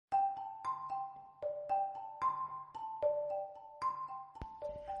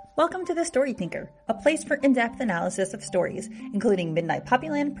Welcome to The Story Tinker, a place for in-depth analysis of stories, including Midnight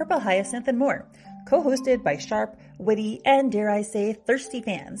Poppyland, Purple Hyacinth, and more. Co-hosted by sharp, witty, and dare I say, thirsty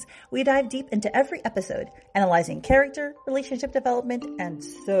fans, we dive deep into every episode, analyzing character, relationship development, and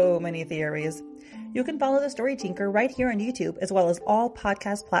so many theories. You can follow The Story Tinker right here on YouTube, as well as all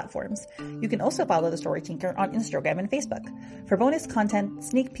podcast platforms. You can also follow The Story Tinker on Instagram and Facebook. For bonus content,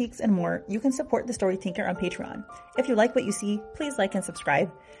 sneak peeks, and more, you can support The Story Tinker on Patreon. If you like what you see, please like and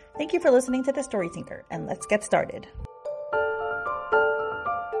subscribe. Thank you for listening to The Story Tinker, and let's get started.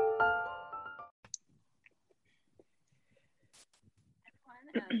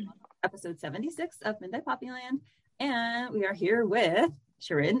 Episode 76 of Midnight Poppyland, and we are here with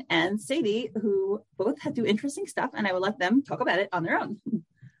Shirin and Sadie, who both do interesting stuff, and I will let them talk about it on their own. You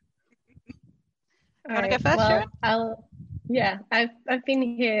want to go first, Shirin? I've been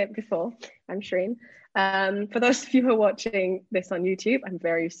here before. I'm Shirin. For those of you who are watching this on YouTube, I'm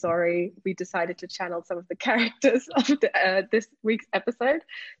very sorry. We decided to channel some of the characters of this week's episode.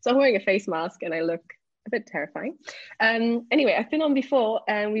 So I'm wearing a face mask and I look a bit terrifying. Anyway, I've been on before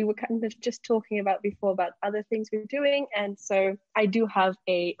and we were kind of just talking about other things we're doing. And so I do have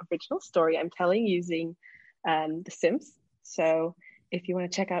a original story I'm telling using The Sims. So if you want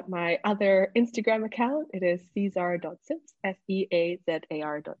to check out my other Instagram account, it is Caesar.sims,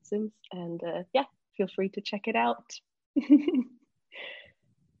 Feazar.sims. And feel free to check it out.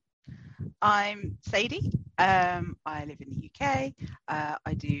 I'm Sadie. I live in the UK.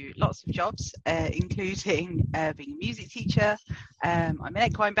 I do lots of jobs, including being a music teacher. I'm an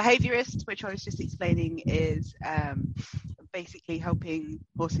equine behaviourist, which I was just explaining is basically helping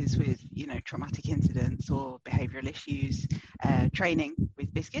horses with, traumatic incidents or behavioural issues, training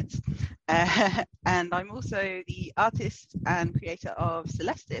with biscuits. And I'm also the artist and creator of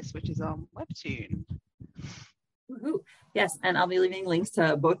Celestis, which is on Webtoon. Woo-hoo. Yes, and I'll be leaving links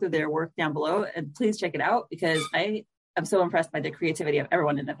to both of their work down below, and please check it out because I am so impressed by the creativity of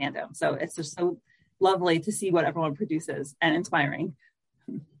everyone in the fandom. So it's just so lovely to see what everyone produces and inspiring.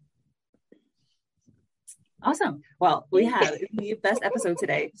 Awesome. Well, we have the best episode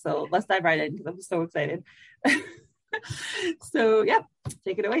today, so let's dive right in because I'm so excited. So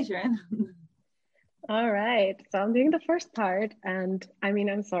take it away, Shirin. All right, so I'm doing the first part, and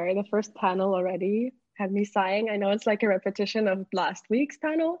I'm sorry, the first panel already had me sighing. I know it's like a repetition of last week's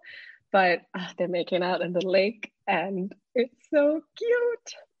panel, but they're making out in the lake and it's so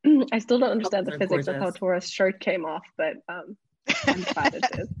cute. I still don't understand the physics of how Tora's shirt came off, but I'm glad it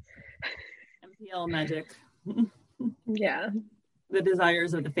did. MPL magic. Yeah. The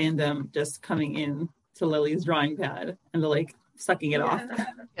desires of the fandom just coming in to Lily's drawing pad and the lake sucking it off.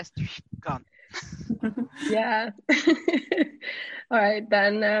 Just gone. Yeah. All right,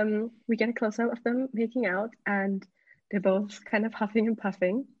 then we get a close-up of them making out and they're both kind of huffing and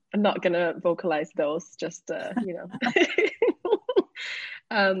puffing. I'm not gonna vocalize those, just but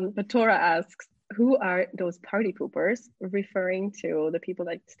Tora asks, who are those party poopers, referring to the people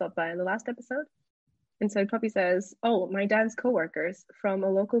that stopped by in the last episode. And so Poppy says, oh, my dad's co-workers from a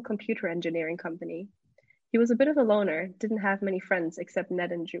local computer engineering company. He was a bit of a loner, didn't have many friends except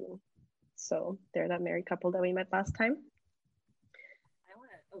Ned and June. So they're that married couple that we met last time.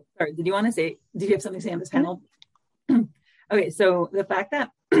 Did you have something to say on this panel? Okay, so the fact that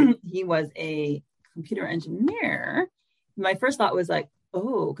he was a computer engineer, my first thought was like,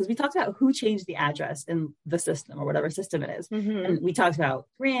 oh, because we talked about who changed the address in the system or whatever system it is. Mm-hmm. And we talked about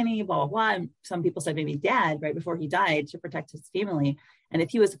Granny, blah, blah, blah. And some people said maybe Dad right before he died to protect his family. And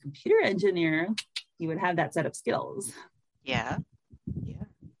if he was a computer engineer, he would have that set of skills. Yeah.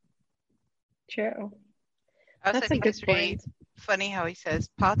 True. I also think it's really funny how he says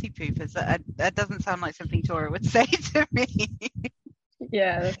party poopers. That doesn't sound like something Tora would say to me.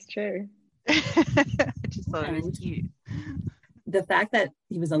 Yeah, that's true. I just thought it was cute. The fact that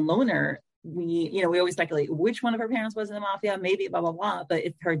he was a loner, we always speculate which one of her parents was in the mafia, maybe blah, blah, blah. But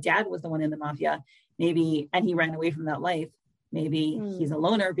if her dad was the one in the mafia, maybe, and he ran away from that life, maybe he's a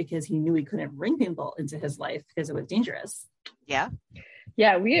loner because he knew he couldn't bring people into his life because it was dangerous. Yeah.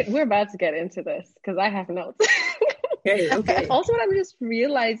 Yeah, we're about to get into this because I have notes. Okay. Also, what I'm just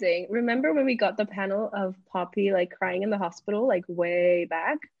realizing, remember when we got the panel of Poppy like crying in the hospital, like way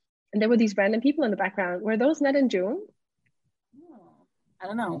back, and there were these random people in the background. Were those Ned and June? I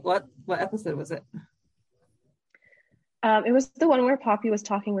don't know. What episode was it? It was the one where Poppy was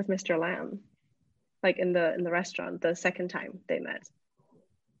talking with Mr. Lamb, like in the restaurant, the second time they met.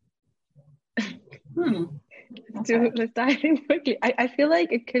 Let's dive in quickly. I feel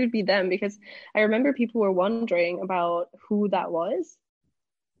like it could be them because I remember people were wondering about who that was.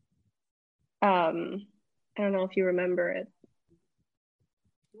 I don't know if you remember it.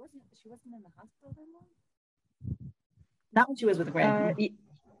 She wasn't in the hospital that long? Not when she was with Granny.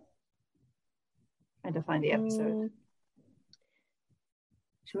 Trying to find the episode.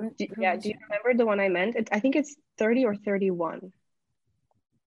 Do you remember the one I meant? I think it's 30 or 31.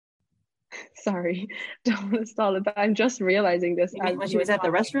 Sorry, don't want to stall it, but I'm just realizing this. You mean when she was at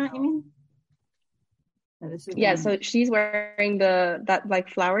the restaurant, you mean? Yeah, so she's wearing that like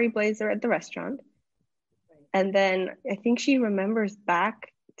flowery blazer at the restaurant. Right. And then I think she remembers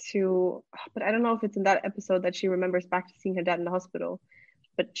back to, but I don't know if it's in that episode that she remembers back to seeing her dad in the hospital.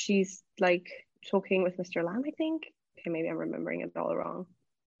 But she's like talking with Mr. Lamb, I think. Okay, maybe I'm remembering it all wrong.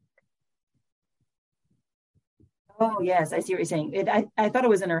 Oh, yes, I see what you're saying. I thought it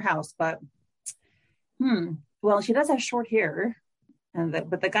was in her house, but well, she does have short hair,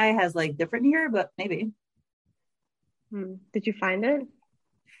 but the guy has like different hair, but maybe. Did you find it?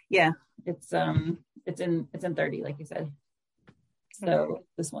 Yeah, it's in 30, like you said. So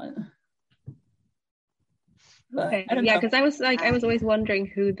this one. But okay. Yeah, because I was always wondering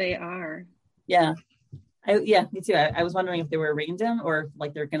who they are. Yeah. Me too. I was wondering if they were random or if,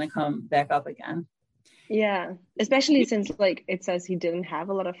 like, they're gonna come back up again. Yeah, especially since like it says he didn't have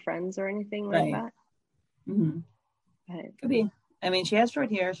a lot of friends or anything like that. Mm-hmm. But, could be. I mean, she has short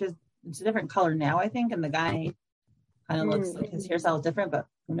hair. It's a different color now, I think, and the guy kind of looks like his hairstyle is different, but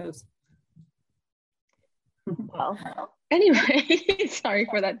who knows? Well, anyway, sorry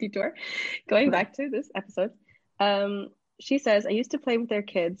for that detour. Going back to this episode, she says, I used to play with their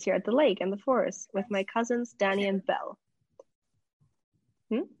kids here at the lake and the forest with my cousins Danny and Belle.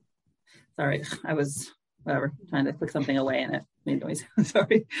 Sorry, I was trying to click something away and it made noise.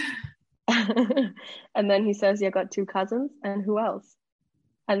 Sorry. And then he says, I got 2 cousins, and who else?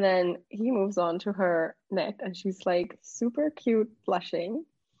 And then he moves on to her neck, and she's like super cute, blushing,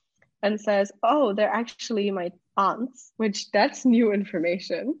 and says, oh, they're actually my aunts, which that's new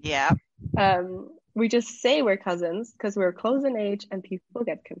information. Yeah. We just say we're cousins because we're close in age and people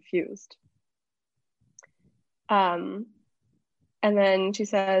get confused. And then she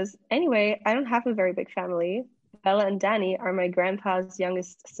says, anyway, I don't have a very big family. Bella and Danny are my grandpa's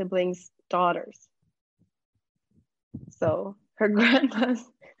youngest siblings' daughters. So her grandpa's,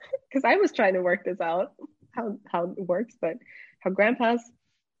 because I was trying to work this out, how it works, but her grandpa's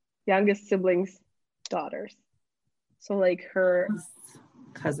youngest siblings' daughters. So like her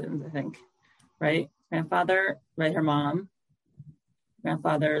cousins, I think, right? Grandfather, right? Her mom,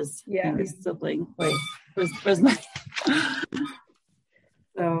 grandfather's youngest sibling. Wait, where's my?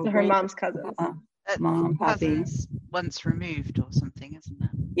 So her mom's cousins. Mom, Poppy. Once removed or something, isn't it?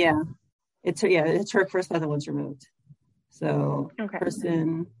 Yeah, it's her first cousin once removed. So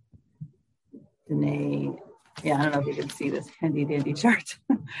person, Danae. Yeah, I don't know if you can see this handy dandy chart.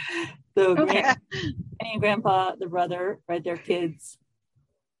 So Granny and Grandpa, the brother, right? Their kids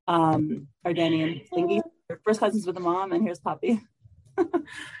are Danny and Slinky. They're first cousins with the mom, and here's Poppy.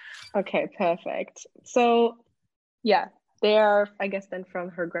 Okay, perfect. So yeah, they are, I guess, then from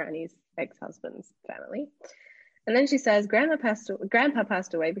her granny's ex-husband's family. And then she says, Grandpa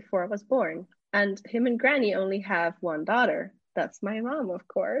passed away before I was born, and him and Granny only have one daughter. That's my mom, of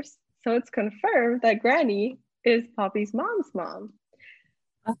course. So it's confirmed that Granny is Poppy's mom's mom.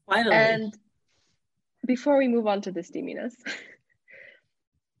 Oh, finally. And before we move on to the steaminess,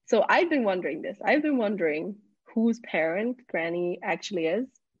 so I've been wondering this. I've been wondering whose parent Granny actually is.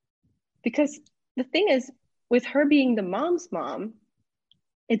 Because the thing is, with her being the mom's mom,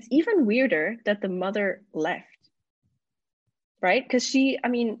 it's even weirder that the mother left. Right? Because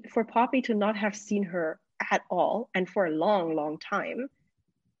for Poppy to not have seen her at all and for a long, long time,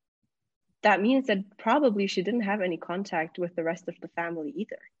 that means that probably she didn't have any contact with the rest of the family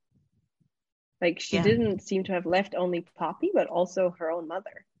either. Like she didn't seem to have left only Poppy, but also her own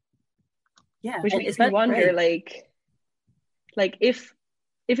mother. Yeah. Which makes me wonder, like if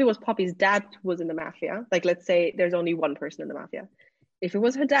it was Poppy's dad who was in the mafia, like let's say there's only one person in the mafia. If it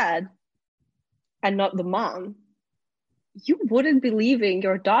was her dad and not the mom, you wouldn't be leaving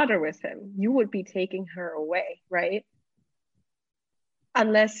your daughter with him. You would be taking her away, right?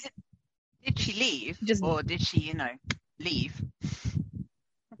 Unless... Did she leave? Or did she, leave?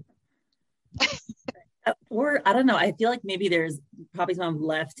 Or, I don't know. I feel like maybe there's Poppy's mom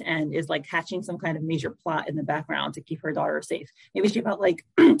left and is like hatching some kind of major plot in the background to keep her daughter safe. Maybe she felt like,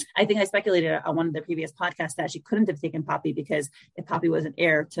 I think I speculated on one of the previous podcasts that she couldn't have taken Poppy because if Poppy was an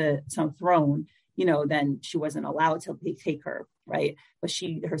heir to some throne, then she wasn't allowed to take her, right? But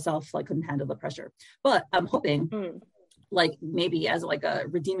she herself like couldn't handle the pressure. But I'm hoping like maybe as like a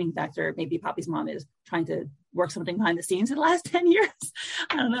redeeming factor, maybe Poppy's mom is trying to work something behind the scenes in the last 10 years.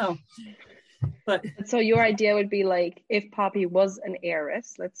 I don't know. But so your idea would be like, if Poppy was an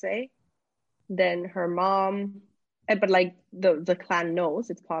heiress, let's say, then her mom, but like the clan knows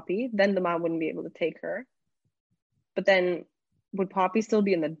it's Poppy, then the mom wouldn't be able to take her. But then would Poppy still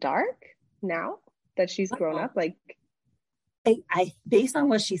be in the dark now that she's grown up? Like, I based on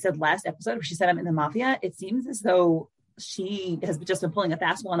what she said last episode, where she said I'm in the mafia, it seems as though she has just been pulling a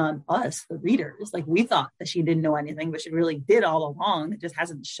fast one on us, the readers. Like, we thought that she didn't know anything, but she really did all along. It just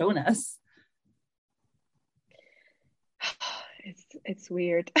hasn't shown us. it's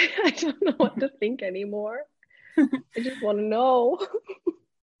weird. I don't know what to think anymore. I just want to know.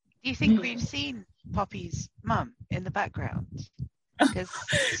 Do you think we've seen Poppy's mum in the background? Because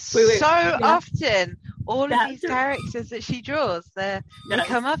often all of these characters that she draws, they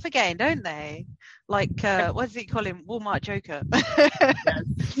come up again, don't they? Like, what does he call him? Walmart Joker.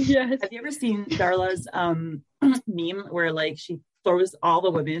 Yes. Have you ever seen Darla's meme where like she throws all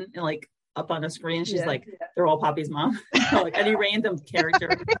the women and like up on a screen? She's like, they're all Poppy's mom. Like any random character.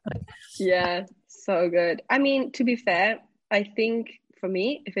 Yeah, so good. I mean, to be fair, I think for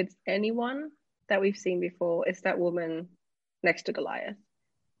me, if it's anyone that we've seen before, it's that woman next to Goliath.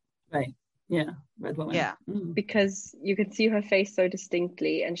 Right. Yeah. Red woman. Yeah. Because you can see her face so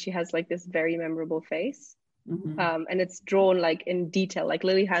distinctly, and she has like this very memorable face. And it's drawn like in detail. Like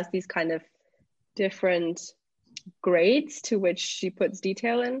Lily has these kind of different grades to which she puts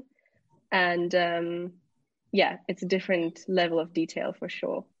detail in. And it's a different level of detail for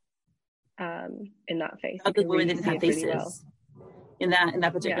sure. In that face. The woman didn't have faces. Really well. In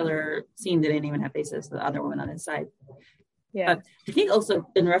that particular scene, they didn't even have faces. The other woman on his side. Yeah. I think also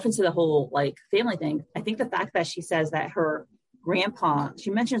in reference to the whole like family thing, I think the fact that she says that her grandpa,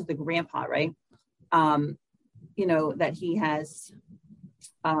 she mentions the grandpa, right? You know, that he has,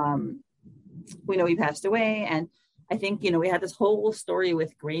 we know he passed away. And I think, you know, we had this whole story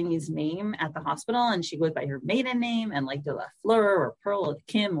with Granny's name at the hospital, and she goes by her maiden name and like De La Fleur or Pearl or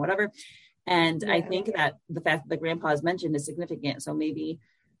Kim, whatever. And I think that the fact that the grandpa is mentioned is significant. So maybe,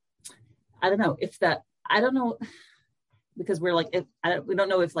 I don't know, because we're like, we don't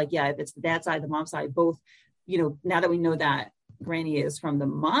know if like, if it's the dad side, the mom side, both, you know, now that we know that Granny is from the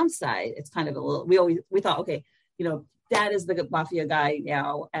mom side, it's kind of a little, we thought, okay, you know, dad is the mafia guy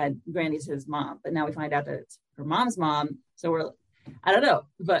now and Granny's his mom, but now we find out that it's her mom's mom. So I don't know,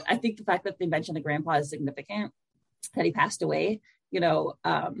 but I think the fact that they mentioned the grandpa is significant, that he passed away, you know,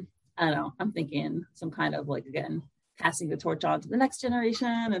 I don't know, I'm thinking some kind of like, again, passing the torch on to the next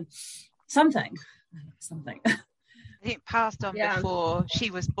generation and something. I think passed on before she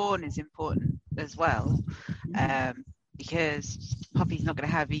was born is important as well, because Poppy's not going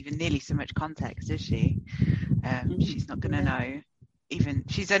to have even nearly so much context, is she? She's not going to know, even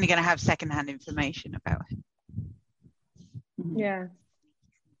she's only going to have secondhand information about him. Yeah.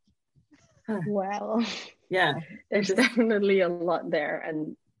 Well, yeah, there's definitely a lot there,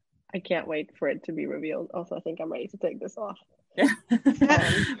 and I can't wait for it to be revealed. Also, I think I'm ready to take this off. You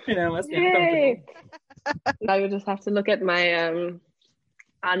know, let's get comfortable. Now you just have to look at my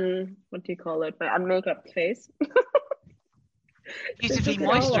what do you call it? My unmakeup face. Beautifully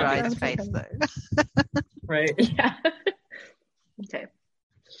moisturized face, though. Right. Yeah. Okay.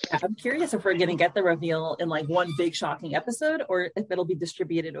 I'm curious if we're going to get the reveal in like one big shocking episode, or if it'll be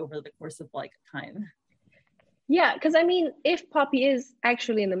distributed over the course of like time. Yeah, because I mean, if Poppy is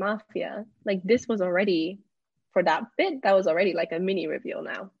actually in the mafia, like this was already, for that bit, that was already like a mini reveal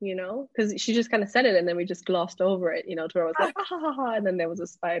now, you know? Because she just kind of said it and then we just glossed over it, you know, to where it was like, ah, ha, ha, ha, and then there was a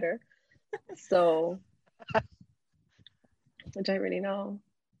spider. So, I don't really know.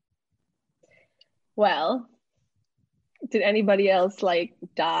 Well, did anybody else like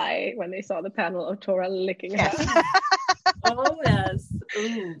die when they saw the panel of Tora licking her? Oh, yes.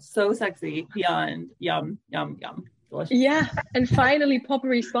 Ooh, so sexy. Beyond. Yum, yum, yum. Delicious. Yeah. And finally, Poppy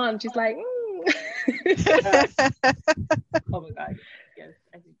responds. She's like, Oh my God. Yes.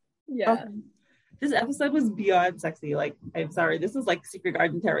 I think. Yeah. This episode was beyond sexy. Like, I'm sorry. This was like Secret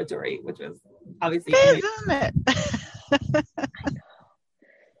Garden territory, which was obviously. Isn't it?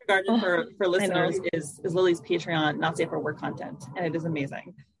 Garden for listeners is Lily's Patreon, not safe for work content, and it is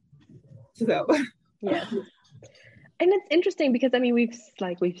amazing. So. Yeah. And it's interesting because I mean we've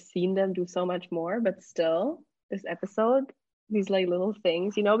seen them do so much more, but still this episode, these like little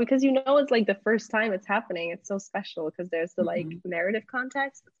things, you know, because you know it's like the first time it's happening. It's so special because there's the like narrative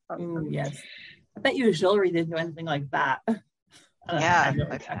context. It's awesome. Yes. I bet you Jewelry didn't do anything like that. Yeah.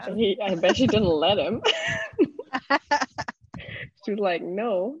 I bet she didn't let him. She was like,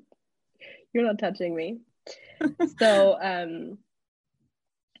 no, you're not touching me. So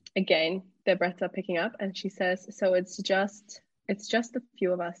again, their breaths are picking up and she says, so it's It's just a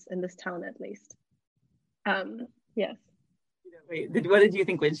few of us in this town, at least. Yes. Wait, what did you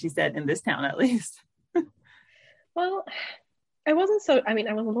think when she said in this town, at least? Well, I wasn't so, I mean,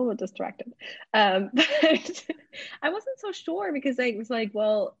 I was a little bit distracted. But I wasn't so sure because I was like,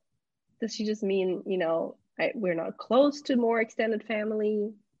 well, does she just mean, we're not close to more extended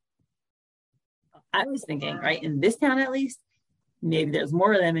family? I was thinking, right, in this town at least, maybe there's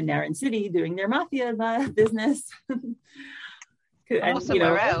more of them in Narran City doing their mafia business. Or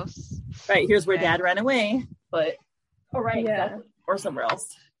somewhere else. Right, here's where Dad ran away, but Exactly. Or somewhere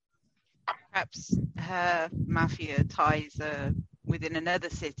else. Perhaps her mafia ties are within another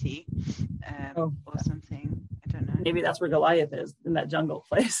city or something. I don't know. Maybe that's where Goliath is, in that jungle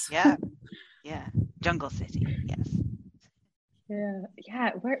place. Yeah. Jungle City, yes.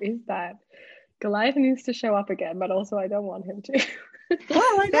 Yeah, where is that? Goliath needs to show up again, but also I don't want him to.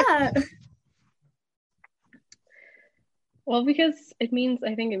 Why like that? Well, because I think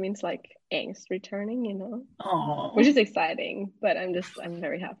it means like angst returning, Oh, which is exciting, but I'm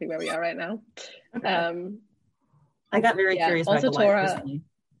very happy where we are right now. Okay. I got very curious about Goliath Tora recently.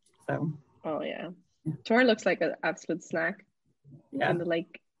 So. Oh yeah. Tora looks like an absolute snack in the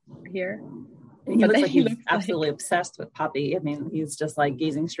lake here. He looks like he's absolutely obsessed with Poppy. I mean, he's just like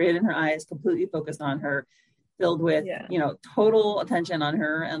gazing straight in her eyes, completely focused on her, filled with, total attention on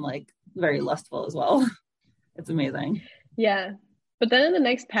her, and like very lustful as well. It's amazing. Yeah. But then in the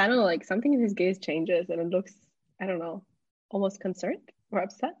next panel, like something in his gaze changes and it looks, I don't know, almost concerned or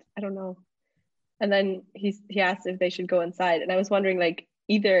upset. I don't know. And then he asks if they should go inside. And I was wondering, like,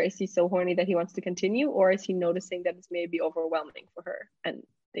 either is he so horny that he wants to continue, or is he noticing that it's maybe overwhelming for her and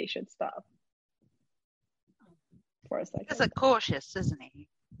they should stop for a second. He's like cautious, isn't he?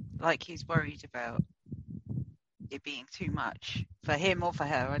 Like he's worried about it being too much for him or for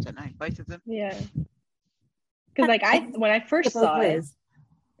her. I don't know, both of them. Yeah. Because like when I first saw it,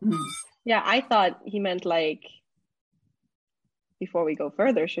 I thought he meant like, before we go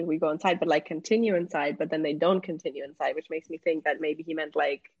further, should we go inside? But like continue inside, but then they don't continue inside, which makes me think that maybe he meant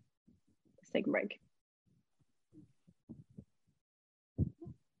like, let's take a break.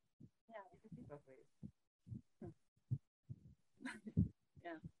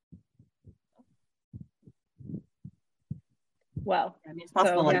 Well, I mean, it's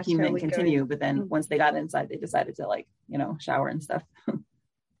possible like he meant continue, but then once they got inside, they decided to like, shower and stuff.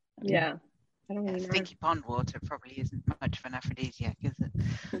 Yeah. I don't really know. Stinky pond water probably isn't much of an aphrodisiac, is it?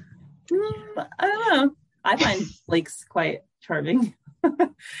 I don't know. I find lakes quite charming.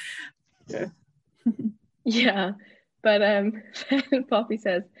 Yeah. But Poppy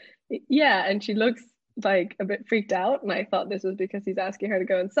says, yeah, and she looks like a bit freaked out, and I thought this was because he's asking her to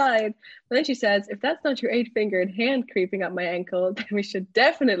go inside. But then she says, if that's not your 8-fingered hand creeping up my ankle, then we should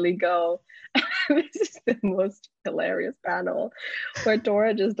definitely go. This is the most hilarious panel where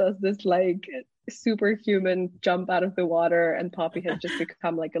Tora just does this like superhuman jump out of the water, and Poppy has just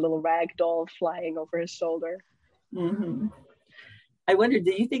become like a little rag doll flying over his shoulder. Mm-hmm. I wonder,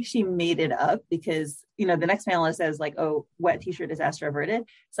 do you think she made it up? Because, the next panelist says like, oh, wet t-shirt disaster averted.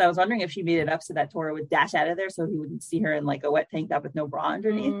 So I was wondering if she made it up so that Tora would dash out of there so he wouldn't see her in like a wet tank top with no bra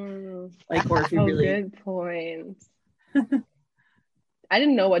underneath. Like, or if he really... Good point. I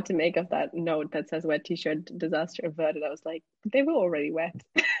didn't know what to make of that note that says wet t-shirt disaster averted. I was like, they were already wet.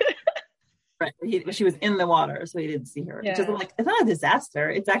 Right. She was in the water, so he didn't see her. Yeah. Which is like, it's not a disaster.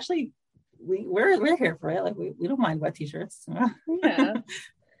 It's actually, we're here for it. Like we don't mind wet t-shirts. Yeah.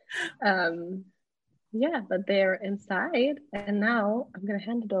 Yeah, but they're inside, and now I'm gonna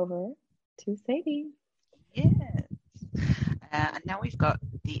hand it over to Sadie. Yes. And now we've got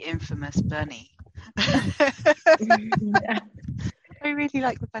the infamous bunny. Yeah. I really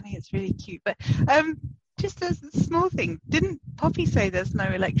like the bunny. It's really cute. But just a small thing. Didn't Poppy say there's no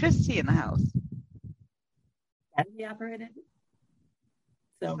electricity in the house? Battery operated.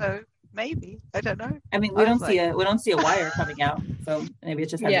 So maybe, I don't know. I mean, we don't see a wire coming out, so maybe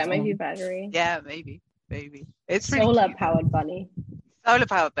it's just maybe battery. Yeah, maybe. It's really solar powered bunny. Solar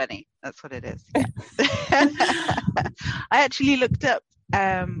powered bunny. That's what it is. Yeah. I actually looked up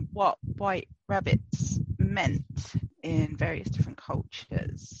what white rabbits meant in various different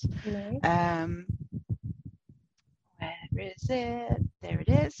cultures. Nice. Where is it? There it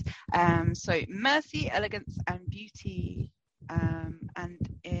is. So mercy, elegance, and beauty. And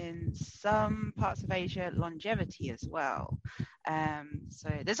in some parts of Asia, longevity as well. So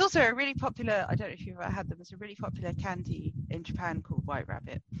there's also a really popular, I don't know if you've ever had them, there's a really popular candy in Japan called White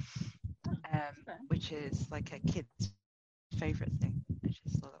Rabbit, which is like a kid's favorite thing. I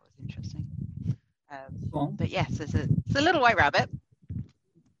just thought that was interesting. But yes, it's a little white rabbit.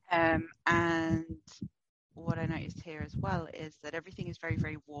 And what I noticed here as well is that everything is very,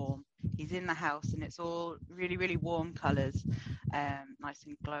 very warm. He's in the house and it's all really, really warm colours, nice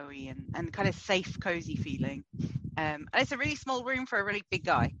and glowy and kind of safe, cozy feeling. And it's a really small room for a really big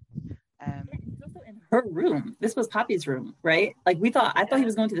guy. He's also in her room. This was Poppy's room, right? Like I thought he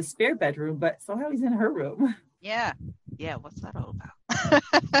was going to the spare bedroom, but somehow he's in her room. Yeah. What's that all about?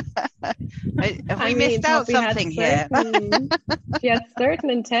 Have we missed out something here? She had certain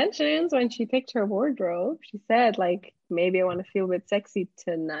intentions when she picked her wardrobe. She said, like, maybe I want to feel a bit sexy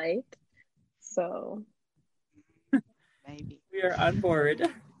tonight. So maybe we are on board.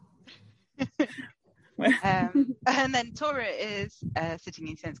 And then Tora is sitting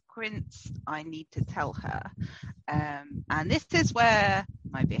and says, Quince, I need to tell her. And this is where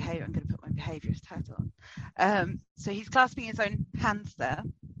I'm going to put my behaviourist hat on. So he's clasping his own hands there.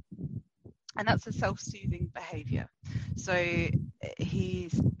 And that's a self-soothing behaviour. So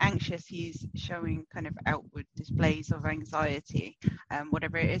he's anxious, he's showing kind of outward displays of anxiety,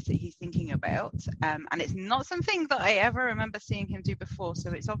 whatever it is that he's thinking about. And it's not something that I ever remember seeing him do before.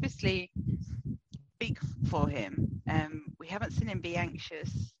 So it's obviously big for him. We haven't seen him be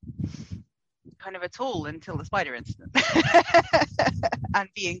anxious kind of at all until the spider incident and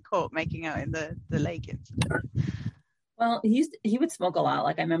being caught making out in the lake incident. Well, he would smoke a lot.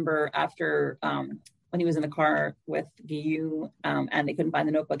 Like I remember after when he was in the car with Giyu and they couldn't find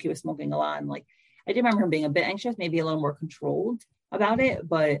the notebook, he was smoking a lot. And like I do remember him being a bit anxious, maybe a little more controlled about it,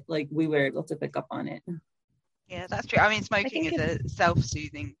 but like we were able to pick up on it. Yeah, that's true. I mean, smoking is a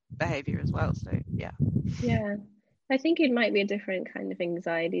self-soothing behavior as well. So yeah. Yeah, I think it might be a different kind of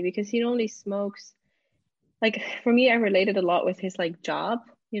anxiety because he only smokes. Like for me, I related a lot with his like job,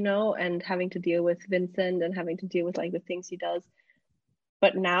 and having to deal with Vincent and having to deal with like the things he does.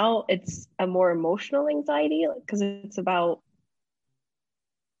 But now it's a more emotional anxiety because it's about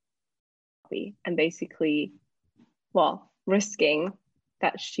and basically, risking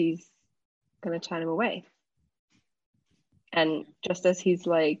that she's gonna turn him away. And just as he's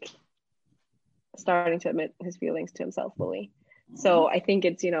like starting to admit his feelings to himself fully. So I think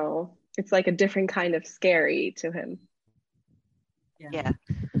it's, it's like a different kind of scary to him. Yeah.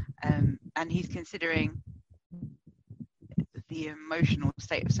 And he's considering the emotional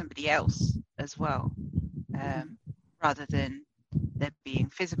state of somebody else as well, rather than there being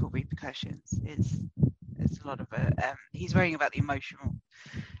physical repercussions. It's a lot of he's worrying about the emotional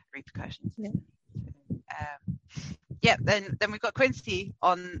repercussions. Then we've got Quincy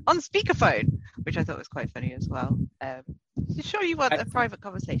on speakerphone, which I thought was quite funny as well. Sure you want a private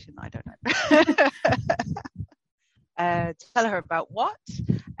conversation? I don't know. Tell her about what?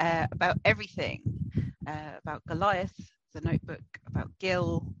 About everything. About Goliath, the notebook, about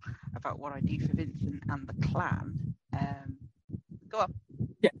Gil, about what I do for Vincent and the clan. Go on.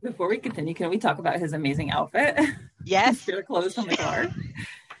 Yeah, before we continue, can we talk about his amazing outfit? Yes. Spare clothes from the car.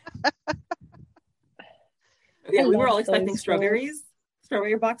 Yeah, we were all expecting strawberry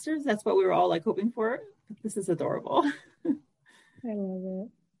boxers. That's what we were all like hoping for. This is adorable. I love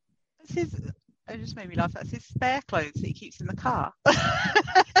it. It just made me laugh. That's his spare clothes that he keeps in the car.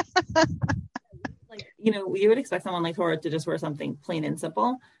 Like, you would expect someone like Tora to just wear something plain and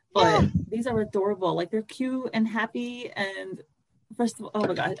simple, but these are adorable. Like they're cute and happy. And first of all, oh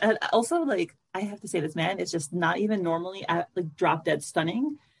my God. And also, like, I have to say this man is just not even normally like drop dead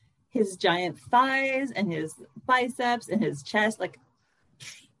stunning. His giant thighs and his biceps and his chest, it's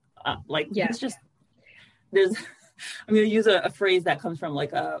just, I'm going to use a phrase that comes from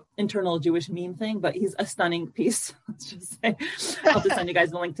like a internal Jewish meme thing, but he's a stunning piece. Let's just say, I'll just send you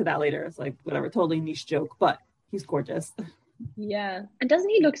guys the link to that later. It's like, whatever, totally niche joke, but he's gorgeous. Yeah. And doesn't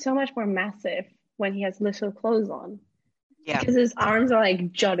he look so much more massive when he has little clothes on? Yeah. Because his arms are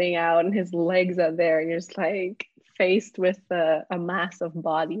like jutting out and his legs are there and you're just like, faced with a massive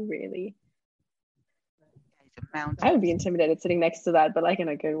body, really. I would be intimidated sitting next to that, but like in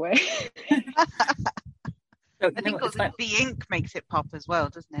a good way. I think the ink makes it pop as well,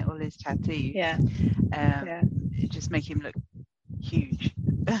 doesn't it? All his tattoos. Yeah. It just make him look huge.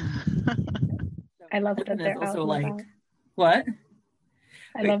 I love that they're also out. Like, what?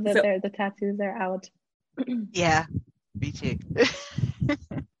 I love that the tattoos are out. Yeah, me too.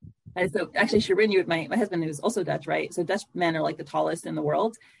 So actually, Shirin, my husband is also Dutch, right? So Dutch men are like the tallest in the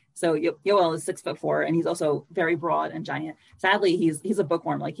world. So Yoel is 6'4", and he's also very broad and giant. Sadly, he's a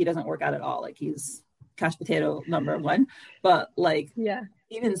bookworm. Like he doesn't work out at all. Like he's couch potato number one. But like,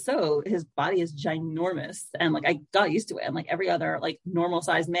 even so, his body is ginormous, and like I got used to it. And like every other like normal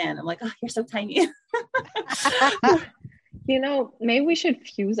sized man, I'm like, oh, you're so tiny. Maybe we should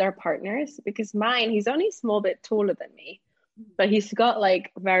fuse our partners because he's only a small bit taller than me. but he's got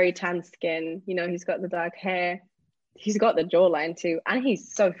like very tan skin, you know, he's got the dark hair, he's got the jawline too, and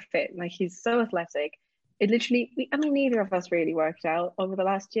he's so fit, like he's so athletic. It literally, I mean, neither of us really worked out over the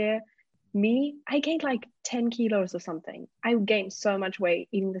last year. Me, I gained like 10 kilos or something. I gained so much weight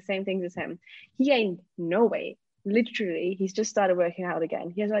eating the same things as him. He gained no weight. Literally, he's just started working out again.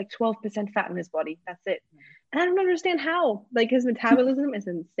 He has like 12% fat in his body. That's it. And I don't understand how. Like his metabolism is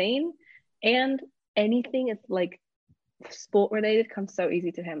insane. And anything it's like sport related comes so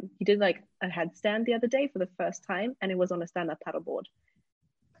easy to him. He did like a headstand the other day for the first time, and it was on a stand-up paddleboard.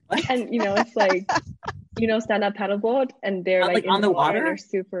 And you know, it's like, you know, stand-up paddleboard, and they're like on the water. They're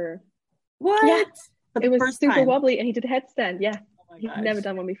super. What? Yeah, it was super time. Wobbly, and he did a headstand. Yeah, he's never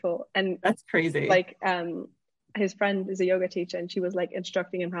done one before, and that's crazy. Like, his friend is a yoga teacher, and she was like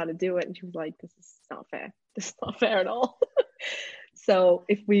instructing him how to do it, and she was like, "This is not fair. This is not fair at all." So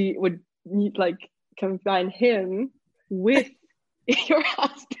if we would like combine him with your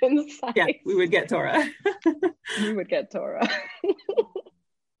husband's size, yeah, we would get Tora. We would get Tora.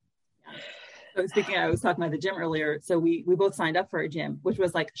 So speaking, I was talking about the gym earlier. So we both signed up for a gym, which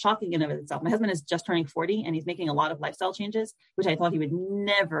was like shocking in and of itself. My husband is just turning 40, and he's making a lot of lifestyle changes, which I thought he would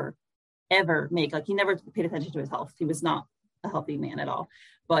never, ever make. Like he never paid attention to his health. He was not a healthy man at all.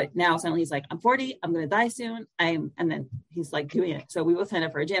 But now suddenly he's like, I'm 40, I'm going to die soon. And then he's like doing it. So we both signed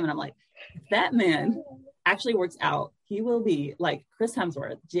up for a gym, and I'm like, if that man actually works out, he will be like Chris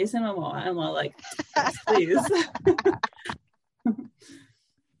Hemsworth, Jason Momoa. I'm like, yes, please.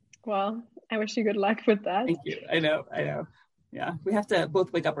 Well, I wish you good luck with that. Thank you. I know. Yeah. We have to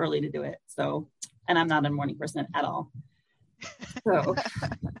both wake up early to do it. So, and I'm not a morning person at all. So,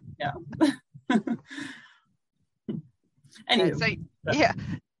 yeah. Anyway. So, yeah,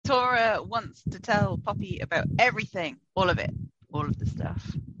 Tora wants to tell Poppy about everything, all of it, all of the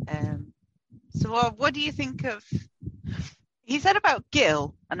stuff. So what do you think of, he said about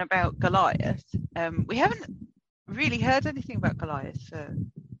Gil and about Goliath. We haven't really heard anything about Goliath for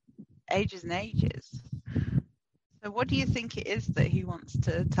ages and ages. So what do you think it is that he wants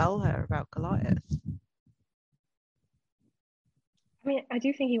to tell her about Goliath? I mean, I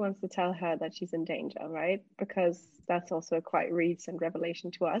do think he wants to tell her that she's in danger, right? Because that's also a quite recent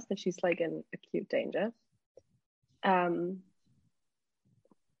revelation to us, that she's like in acute danger.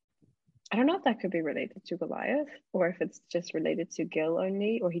 I don't know if that could be related to Goliath, or if it's just related to Gil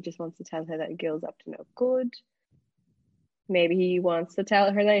only, or he just wants to tell her that Gil's up to no good. Maybe he wants to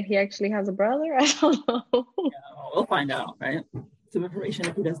tell her that he actually has a brother. I don't know. Yeah, we'll find out, right? Some information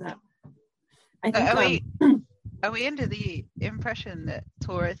if he does that. I think. Are we under the impression that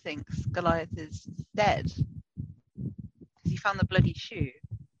Tora thinks Goliath is dead because he found the bloody shoe,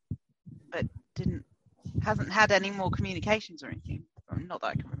 but hasn't had any more communications or anything? Not that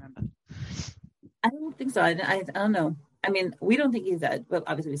I can remember. I don't think so. I don't know. I mean, we don't think he's dead, but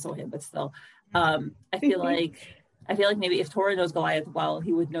obviously we saw him. But still, I feel like maybe if Tora knows Goliath well,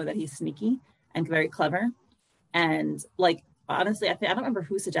 he would know that he's sneaky and very clever. And like, honestly, I don't remember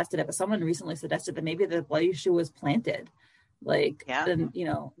who suggested it, but someone recently suggested that maybe the bloody shoe was planted. Like, then, you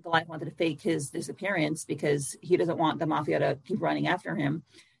know, Goliath wanted to fake his disappearance because he doesn't want the mafia to keep running after him.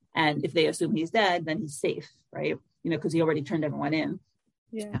 And if they assume he's dead, then he's safe, right? You know, because he already turned everyone in.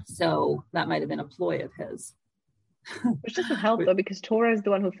 Yeah. So that might have been a ploy of his. Which doesn't help though, because Tora is the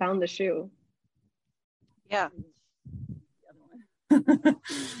one who found the shoe. Yeah.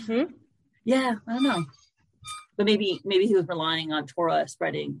 Yeah, I don't know. But maybe he was relying on Tora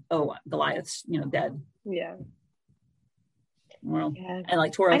spreading, Goliath's, dead. Yeah. Well, yeah. And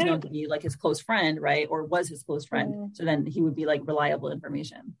like Tora is known to be like his close friend, right? Or was his close friend. Yeah. So then he would be like reliable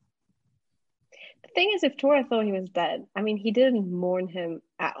information. The thing is, if Tora thought he was dead, I mean, he didn't mourn him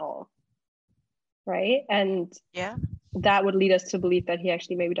at all. Right? And that would lead us to believe that he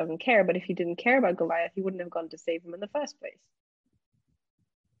actually maybe doesn't care. But if he didn't care about Goliath, he wouldn't have gone to save him in the first place.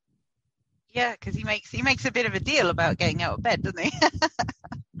 Yeah, because he makes a bit of a deal about getting out of bed, doesn't he?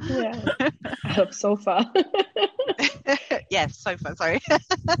 Yeah, out of sofa. Yes, sofa. Sorry. Yeah.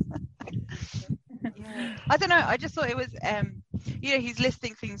 I don't know. I just thought it was, he's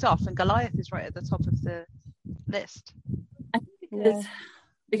listing things off, and Goliath is right at the top of the list. I think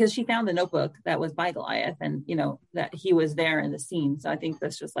because she found the notebook that was by Goliath, and that he was there in the scene. So I think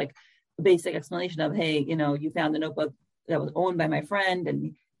that's just like a basic explanation of, hey, you found the notebook that was owned by my friend,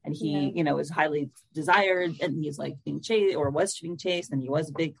 and he, is highly desired, and he's like being chased, or was being chased, and he was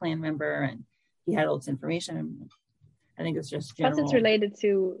a big clan member, and he had all this information. I think it's just general. Plus, it's related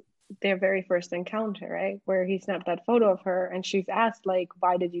to their very first encounter, right? Where he snapped that photo of her, and she's asked, like,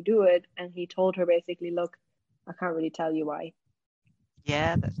 why did you do it? And he told her basically, look, I can't really tell you why.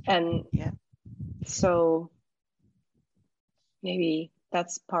 Yeah. So maybe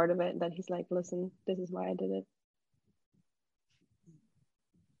that's part of it, that he's like, listen, this is why I did it.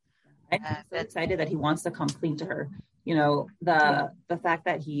 I'm so excited that he wants to come clean to her. You know, the fact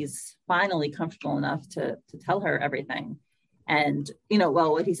that he's finally comfortable enough to tell her everything. And, you know,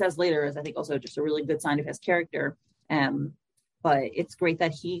 well, what he says later is, I think, also just a really good sign of his character. But it's great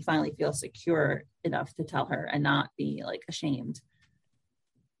that he finally feels secure enough to tell her and not be like ashamed.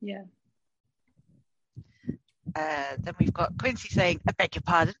 Yeah. Then we've got Quincy saying, I beg your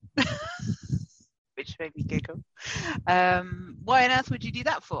pardon, which made me giggle. Why on earth would you do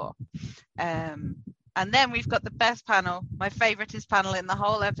that for? And then we've got the best panel, my favouriteest panel in the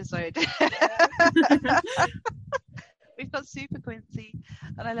whole episode. We've got Super Quincy,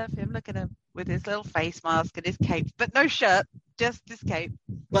 and I love him. Look at him with his little face mask and his cape, but no shirt, just his cape.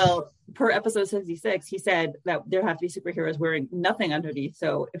 Well, per episode 76, he said that there have to be superheroes wearing nothing underneath.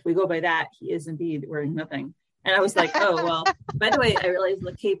 So if we go by that, he is indeed wearing nothing. And I was like, oh, well, by the way, I realized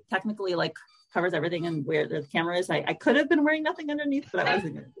the cape technically like covers everything and where the camera is. I could have been wearing nothing underneath, but I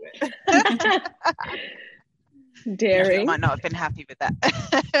wasn't going to do it. Daring. I might not have been happy with that.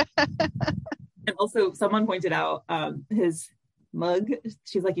 And also someone pointed out his mug.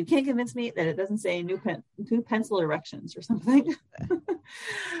 She's like, you can't convince me that it doesn't say new pencil erections or something.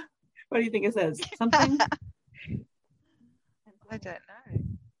 What do you think it says? Something? I don't know.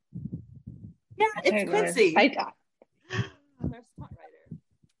 Yeah, it's Quincy. Our spot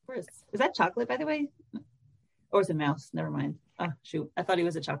writer. Is that chocolate, by the way? Or is it mouse? Never mind. Oh, shoot. I thought he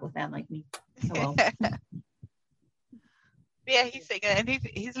was a chocolate fan like me. Oh, well. Yeah, he's singing, and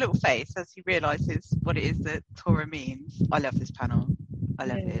his little face as he realizes what it is that Tora means. I love this panel. I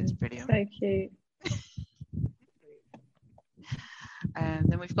love it. It's brilliant. So cute. And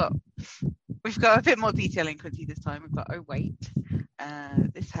then we've got a bit more detail in Quincy this time. We've got, oh wait,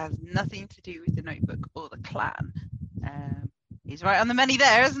 this has nothing to do with the notebook or the clan. He's right on the money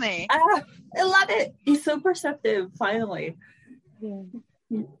there, isn't he? I love it. He's so perceptive. Finally. Yeah.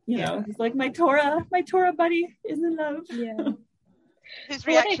 You know, he's like, my Tora buddy is in love. Yeah. His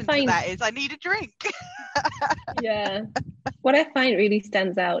reaction to that is, I need a drink. Yeah. What I find really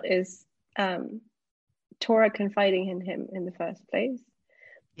stands out is Tora confiding in him in the first place.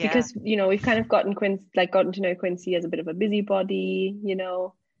 Yeah. Because, you know, we've kind of gotten to know Quincy as a bit of a busybody, you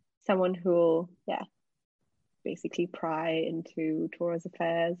know, someone who'll, basically pry into Tora's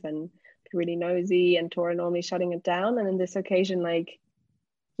affairs and be really nosy, and Tora normally shutting it down. And in this occasion, like,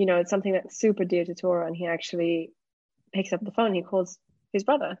 you know, it's something that's super dear to Tora, and he actually picks up the phone. He calls his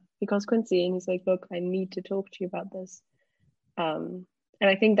brother. He calls Quincy, and he's like, look, I need to talk to you about this. And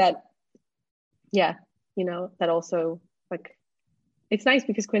I think that, you know, that also, like, it's nice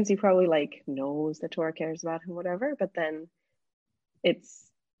because Quincy probably, like, knows that Tora cares about him, whatever, but then it's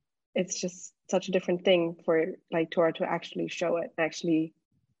just such a different thing for, like, Tora to actually show it, actually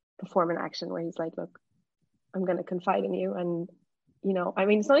perform an action where he's like, look, I'm going to confide in you. And, you know, I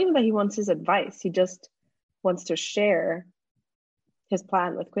mean, it's not even that he wants his advice. He just wants to share his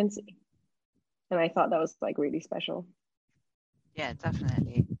plan with Quincy. And I thought that was, like, really special. Yeah,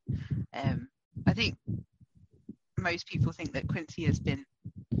 definitely. I think most people think that Quincy has been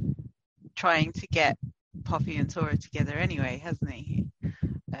trying to get Poppy and Tora together anyway, hasn't he?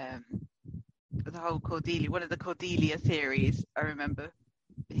 The whole Cordelia, one of the Cordelia theories, I remember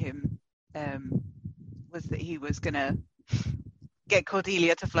him, was that he was going to get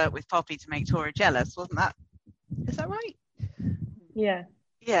Cordelia to flirt with Poppy to make Tora jealous, wasn't that? Is that right? Yeah.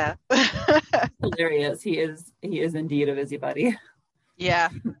 Yeah. Hilarious. He is indeed a busybody. Yeah,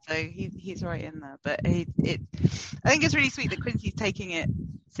 so he's right in there. But I think it's really sweet that Quincy's taking it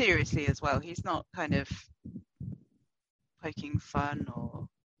seriously as well. He's not kind of poking fun or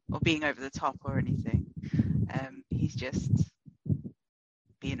being over the top or anything. He's just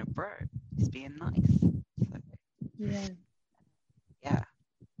being a bro. He's being nice. So, yeah.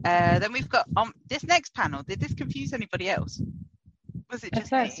 Then we've got this next panel. Did this confuse anybody else? Was it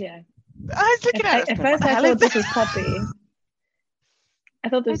just at first, me? yeah. I was looking at it. At first, I thought this was Poppy. I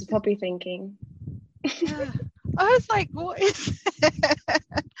thought this was Poppy thinking. Yeah. I was like, what is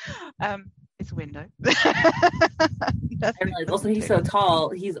it's a window. I realized also he's so tall,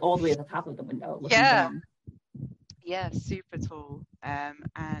 he's all the way at the top of the window looking down. Yeah, super tall.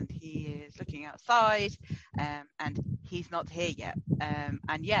 And he is looking outside, and he's not here yet.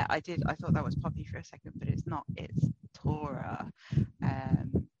 And yeah, I thought that was Poppy for a second, but it's not, it's Tora.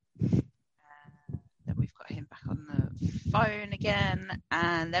 Then we've got him back on the phone again,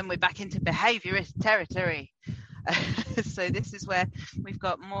 and then we're back into behaviourist territory. So this is where we've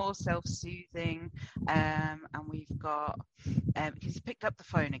got more self-soothing, and we've got he's picked up the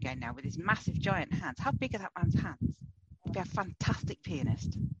phone again now with his massive giant hands. How big are that man's hands? be a fantastic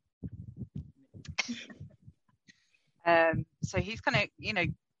pianist. So he's kind of,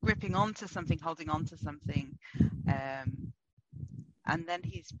 gripping onto something, holding onto something, and then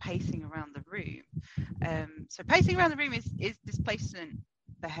he's pacing around the room. So pacing around the room is displacement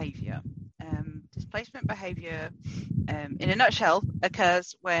behavior. Displacement behavior, in a nutshell,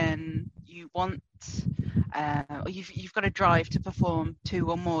 occurs when you want, or you've got a drive to perform two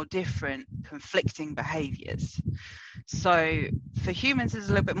or more different conflicting behaviors. So for humans, it's a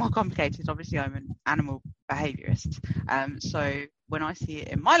little bit more complicated. Obviously, I'm an animal behaviorist. So when I see it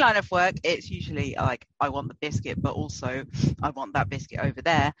in my line of work, it's usually like, I want the biscuit, but also I want that biscuit over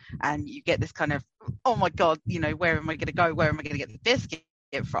there. And you get this kind of, oh my God, where am I going to go? Where am I going to get the biscuit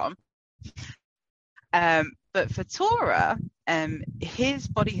from? But for Tora, his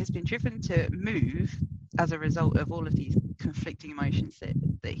body has been driven to move as a result of all of these conflicting emotions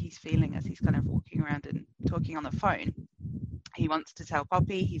that he's feeling as he's kind of walking around and talking on the phone. He wants to tell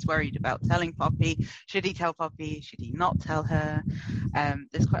Poppy. He's worried about telling Poppy. Should he tell Poppy? Should he not tell her?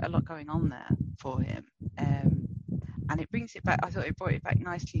 There's quite a lot going on there for him. And it brings it back. I thought it brought it back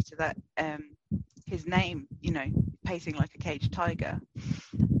nicely to that, his name, pacing like a caged tiger.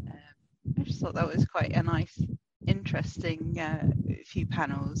 I just thought that was quite a nice, interesting few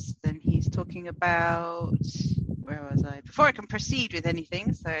panels. Then he's talking about, where was I? Before I can proceed with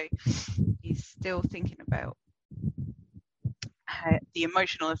anything, so he's still thinking about the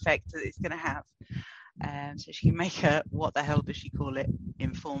emotional effect that it's going to have. So she can make a, what the hell does she call it,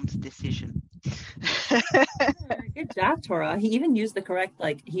 informed decision. Good job, Tora. He even used the correct,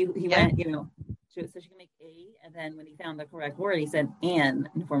 he went, so she can make a, and then when he found the correct word, he said an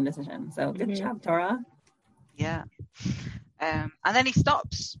informed decision. So good job, Tora. Yeah. And then he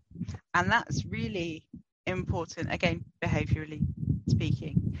stops, and that's really important, again, behaviorally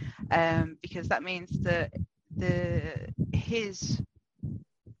speaking, because that means that his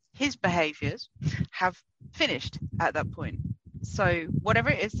behaviors have finished at that point. So whatever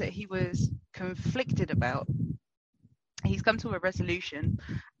it is that he was conflicted about, he's come to a resolution,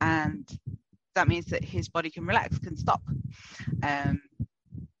 and that means that his body can relax, can stop. And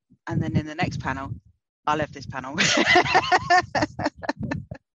then in the next panel, I love this panel. This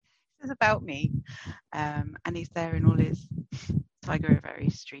is about me. And he's there in all his Tiger O'Very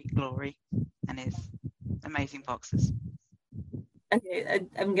Street glory and his amazing boxes. Okay,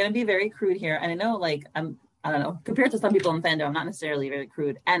 I'm going to be very crude here. And I know, I don't know, compared to some people in fandom, I'm not necessarily very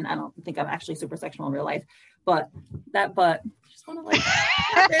crude. And I don't think I'm actually super sexual in real life. But that butt, I just want to it's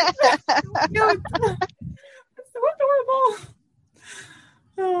so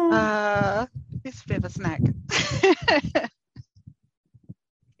adorable. It's a bit of a snack.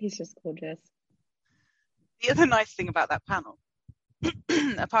 He's just gorgeous. The other nice thing about that panel,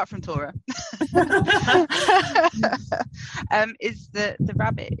 apart from Tora, is that the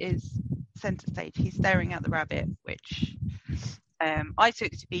rabbit is center stage. He's staring at the rabbit, which I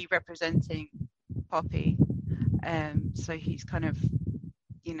took to be representing Poppy. So he's kind of,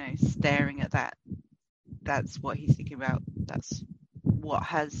 staring at that. That's what he's thinking about. That's what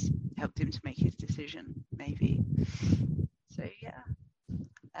has helped him to make his decision, maybe. So yeah.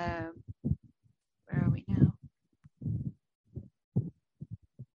 Where are we now?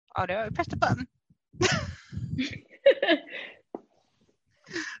 Oh no, I pressed a button.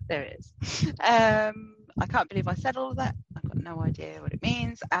 There it is. I can't believe I said all of that. I've got no idea what it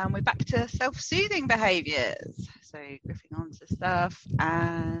means. And we're back to self-soothing behaviours. So gripping onto stuff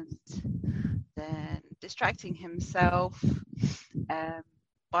and then distracting himself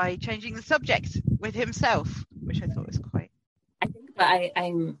by changing the subject with himself, which I thought was quite. I think, but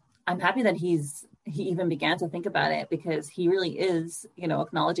I'm happy that he even began to think about it, because he really is,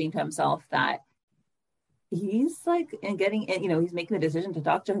 acknowledging to himself that he's he's making the decision to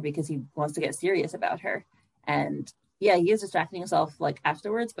talk to her because he wants to get serious about her. And yeah, he is distracting himself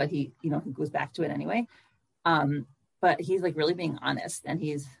afterwards, but he goes back to it anyway. But he's really being honest, and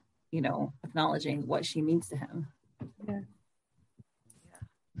he's, acknowledging what she means to him. Yeah.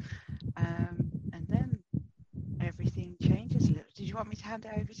 And then everything changes a little. Did you want me to hand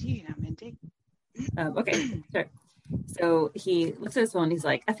it over to you now, Mindy? Okay, sure. So he looks at his phone. He's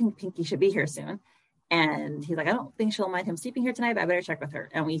like, I think Pinky should be here soon. And he's like, I don't think she'll mind him sleeping here tonight, but I better check with her.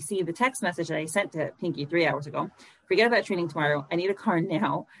 And we see the text message that I sent to Pinky 3 hours ago. Forget about training tomorrow. I need a car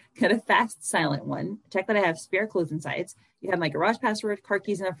now. Get a fast, silent one. Check that I have spare clothes inside. You have my garage password, car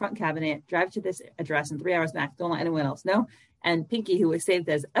keys in the front cabinet. Drive to this address in 3 hours max. Don't let anyone else know. And Pinky, who was saved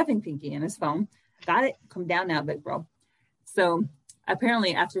as effing Pinky in his phone, got it. Come down now, big bro. So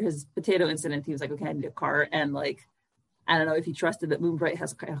apparently after his potato incident, he was like, okay, I need a car. And I don't know if he trusted that Moonbright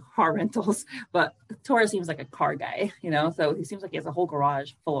has car rentals, but Tora seems like a car guy, so he seems like he has a whole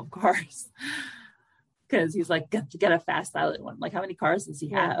garage full of cars because he's like, get a fast silent one. Like, how many cars does he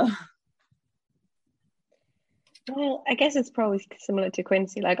have? Well, I guess it's probably similar to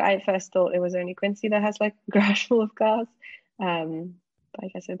Quincy. Like, I first thought it was only Quincy that has like a garage full of cars. But I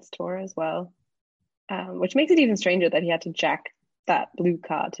guess it's Tora as well. Which makes it even stranger that he had to jack that blue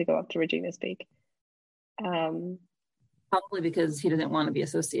car to go up to Regina's Peak. Probably because he didn't want to be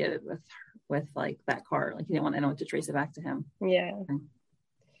associated with like that car. Like, he didn't want anyone to trace it back to him. Yeah.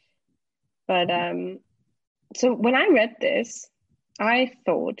 But so when I read this, I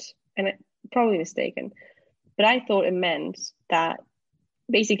thought, and I'm probably mistaken, but I thought it meant that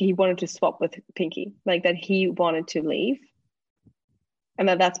basically he wanted to swap with Pinky, like that he wanted to leave. And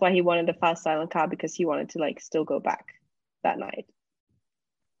that's why he wanted a fast silent car, because he wanted to like still go back that night.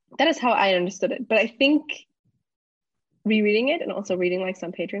 That is how I understood it. But I think rereading it and also reading like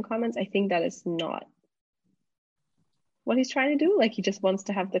some Patreon comments, I think that is not what he's trying to do. Like, he just wants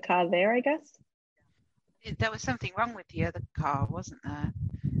to have the car there, I guess. There was something wrong with the other car, wasn't there?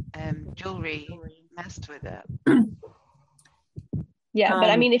 Jewelry messed with it. Yeah, but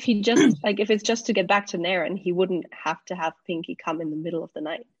I mean, if he just like, if it's just to get back to Naren, he wouldn't have to have Pinky come in the middle of the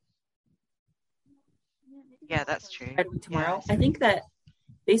night. Yeah, that's true. Tomorrow, yeah. I think that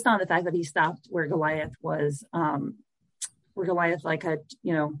based on the fact that he stopped where Goliath was, where Goliath like had,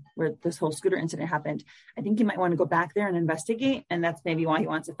 where this whole scooter incident happened, I think he might want to go back there and investigate, and that's maybe why he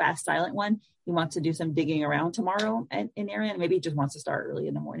wants a fast silent one. He wants to do some digging around tomorrow in Naren. Maybe he just wants to start early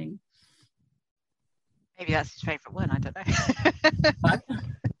in the morning. Maybe that's his favorite one. I don't know.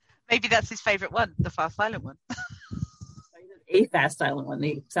 Maybe that's his favorite one, the fast silent one. A fast silent one.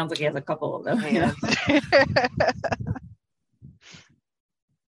 He sounds like he has a couple of them. Yeah.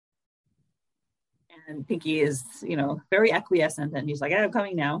 And Pinky is, very acquiescent, and he's like, I'm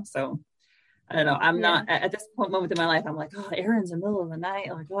coming now. So I don't know. I'm not at this moment in my life. I'm like, oh, Aaron's in the middle of the night.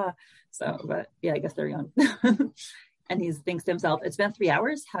 I'm like, oh. So, but yeah, I guess they're young. And he thinks to himself, it's been 3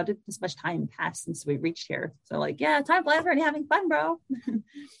 hours. How did this much time pass since we reached here? So like, yeah, time flies already having fun, bro.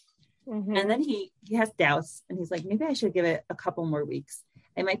 Mm-hmm. And then he has doubts, and he's like, maybe I should give it a couple more weeks.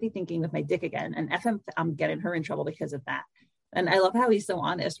 I might be thinking with my dick again. And I'm getting her in trouble because of that. And I love how he's so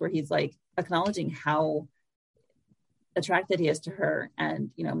honest, where he's like acknowledging how attracted he is to her.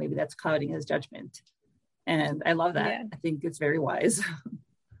 And, maybe that's clouding his judgment. And I love that. Yeah. I think it's very wise.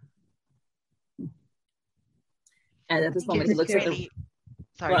 And at this moment, he looks really,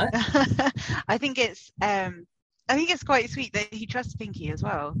 at sorry. I think it's quite sweet that he trusts Pinky as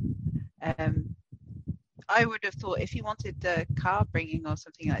well. I would have thought if he wanted the car bringing or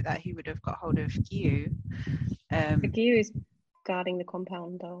something like that, he would have got hold of Gyu. Gyu is guarding the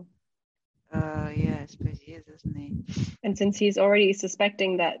compound, though. Yeah, I suppose he is, isn't he? And since he's already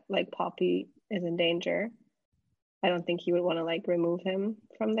suspecting that like Poppy is in danger, I don't think he would want to like remove him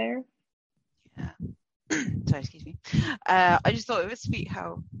from there. Yeah. Sorry, excuse me. I just thought it was sweet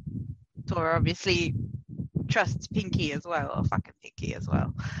how Tora obviously trusts Pinky as well, or fucking Pinky as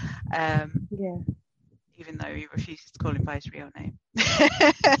well. Yeah. Even though he refuses to call him by his real name.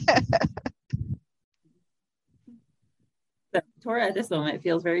 So Tora at this moment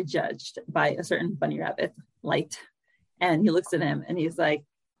feels very judged by a certain bunny rabbit, Light. And he looks at him and he's like,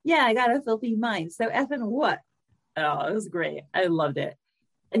 yeah, I got a filthy mind. So effing what? Oh, it was great. I loved it.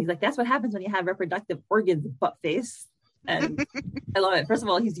 And he's like, that's what happens when you have reproductive organs, butt face. And I love it. First of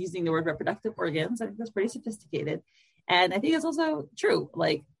all, he's using the word reproductive organs. I think that's pretty sophisticated. And I think it's also true,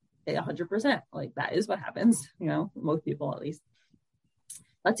 like 100%. Like, that is what happens, most people at least.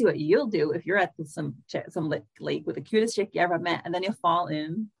 Let's see what you'll do if you're at some lake with the cutest chick you ever met, and then you fall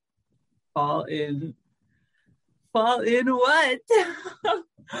in what? The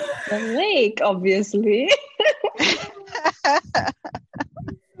lake, obviously.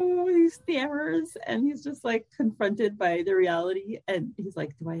 Oh, he stammers, and he's just like confronted by the reality, and he's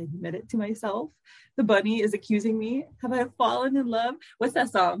like, do I admit it to myself? The bunny is accusing me. Have I fallen in love? What's that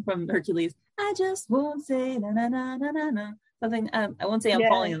song from Hercules? I just won't say na na na na na na. Something. I won't say I'm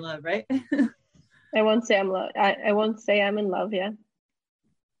falling in love, right? I won't say I won't say I'm in love. Yeah.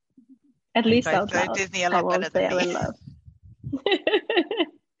 At least out loud. Disney I won't say I'm in love.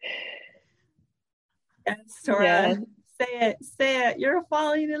 Yes, Tora. Yeah. Say it. You're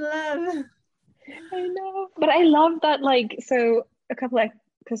falling in love. I know, but I love that. Like, so a couple of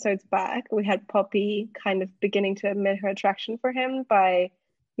episodes back, we had Poppy kind of beginning to admit her attraction for him by,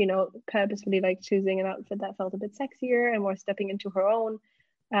 purposefully like choosing an outfit that felt a bit sexier and more stepping into her own.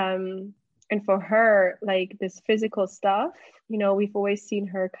 And for her, like this physical stuff, we've always seen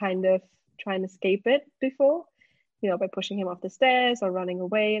her kind of try and escape it before. by pushing him off the stairs or running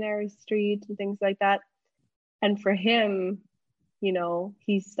away in Aries Street and things like that. And for him,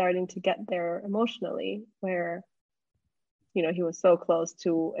 he's starting to get there emotionally, where, he was so close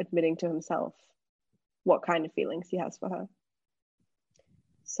to admitting to himself what kind of feelings he has for her.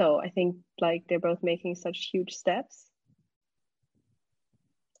 So I think like they're both making such huge steps.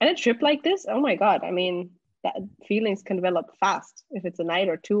 And a trip like this, oh my God, I mean, that feelings can develop fast. If it's a night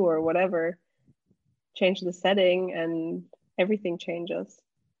or two or whatever, change the setting and everything changes.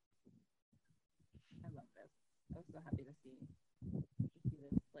 I love this. I was so happy to see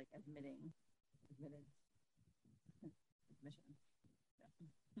this like admitted admission. Yeah.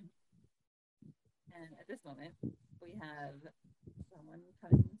 And at this moment, we have someone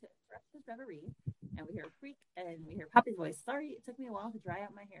coming to interrupt his reverie, and we hear a creak, and we hear Poppy's voice. Sorry, it took me a while to dry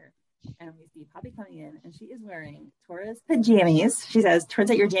out my hair. And we see Poppy coming in, and she is wearing Tora's pajamas. She says,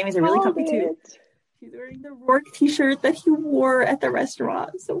 turns out your jammies are really comfy too. She's wearing the Rourke t-shirt that he wore at the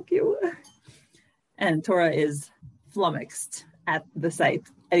restaurant. So cute. And Tora is flummoxed at the sight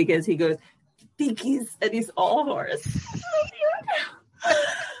because he goes, Pinkies, and he's all horse.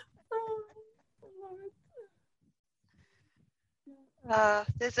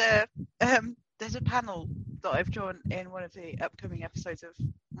 There's a panel that I've drawn in one of the upcoming episodes of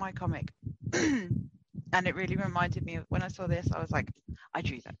my comic, and it really reminded me of when I saw this. I was like, I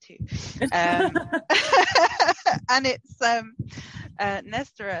drew that too. And it's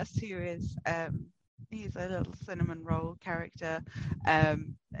Nestoras, who is he's a little cinnamon roll character.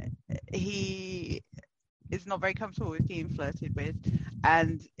 He is not very comfortable with being flirted with,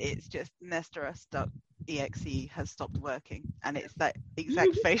 and it's just Nestoras.exe has stopped working, and it's that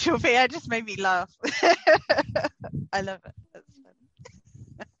exact facial fear. It just made me laugh. I love it. That's funny.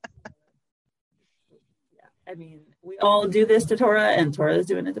 Yeah, I mean, we all do this to Tora, and Tora is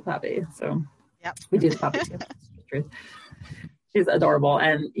doing it to Poppy. So yep, we do to Poppy too. That's the truth. She's adorable,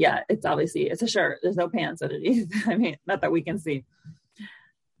 and yeah, it's a shirt. There's no pants underneath. I mean, not that we can see.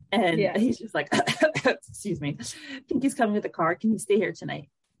 And he's just like, excuse me, Pinky's coming with the car. Can you stay here tonight?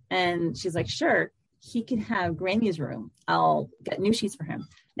 And she's like, sure. He can have Granny's room. I'll get new sheets for him.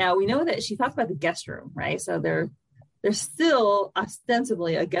 Now we know that she talked about the guest room, right? So there's still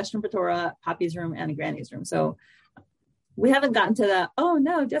ostensibly a guest room for Tora, Poppy's room, and a Granny's room. So we haven't gotten to the, oh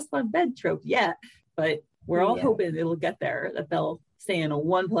no, just one bed trope yet, but we're all hoping it'll get there, that they'll stay in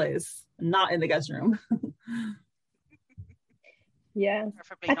one place, not in the guest room. Yeah.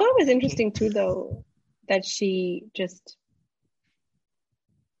 I thought it was interesting too, though, that she just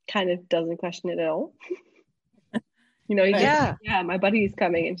kind of doesn't question it at all. My buddy's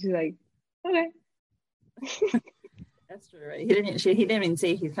coming, and she's like, okay. That's true, right? He didn't even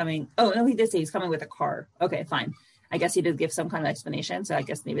say he's coming. Oh no, he did say he's coming with a car. Okay, fine. I guess he did give some kind of explanation, so I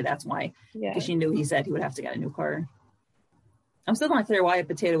guess maybe that's why. Because she knew he said he would have to get a new car. I'm still not clear why a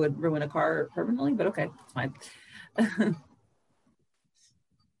potato would ruin a car permanently, but okay, it's fine.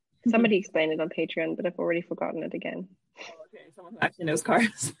 Somebody explained it on Patreon, but I've already forgotten it again. Oh, okay, someone who actually knows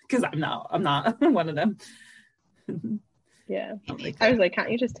cars, because I'm not one of them. Yeah, I was like,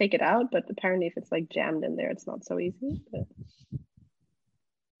 can't you just take it out? But apparently, if it's like jammed in there, it's not so easy. But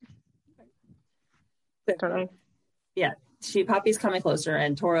I don't know. Yeah, Poppy's coming closer,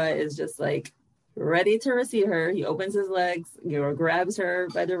 and Tora is just like ready to receive her. He opens his legs, grabs her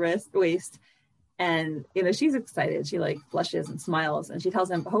by the waist. And, she's excited. She like blushes and smiles, and she tells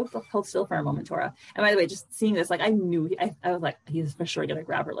him, hold still for a moment, Tora. And by the way, just seeing this, like I knew, I was like, he's for sure going to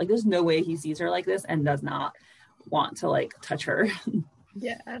grab her. Like there's no way he sees her like this and does not want to like touch her.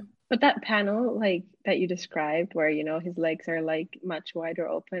 Yeah. But that panel like that you described where, his legs are like much wider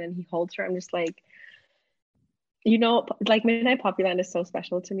open and he holds her, I'm just like, like Midnight Poppyland is so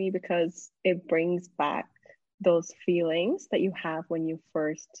special to me because it brings back those feelings that you have when you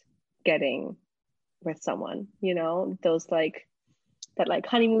first getting with someone, those like that like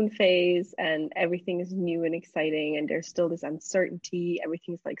honeymoon phase, and everything is new and exciting, and there's still this uncertainty,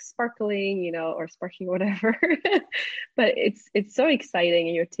 everything's like sparkling, or sparking or whatever. But it's so exciting,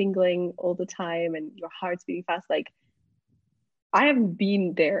 and you're tingling all the time, and your heart's beating fast. Like I haven't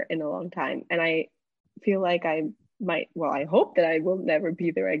been there in a long time, and I feel like I hope that I will never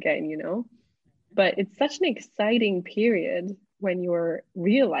be there again, but it's such an exciting period when you're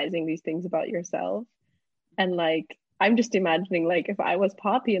realizing these things about yourself. And like, I'm just imagining like if I was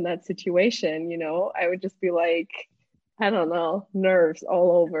Poppy in that situation, I would just be like, I don't know, nerves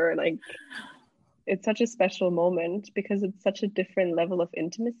all over. Like it's such a special moment because it's such a different level of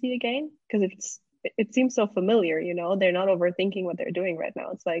intimacy again, because it seems so familiar, they're not overthinking what they're doing right now.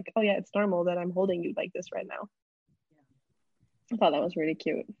 It's like, oh yeah, it's normal that I'm holding you like this right now. I thought that was really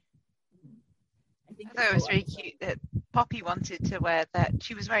cute. I think I thought it was really cute that Poppy wanted to wear that.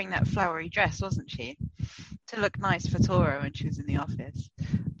 She was wearing that flowery dress, wasn't she? To look nice for Tora when she was in the office.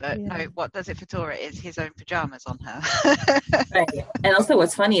 But no, what does it for Tora is his own pajamas on her. Right. And also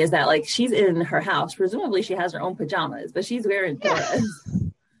what's funny is that like she's in her house. Presumably she has her own pajamas, but she's wearing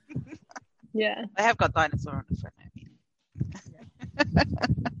Tora's. Yeah. I have got dinosaur on the front. I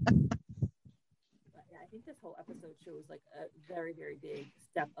think this whole episode shows like a very, very big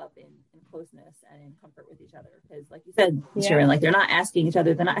step up in closeness and in comfort with each other. Because like you said, Shirin, like they're not asking each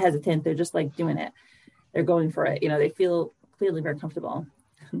other, they're not hesitant, they're just like doing it. They're going for it. You know, they feel clearly very comfortable.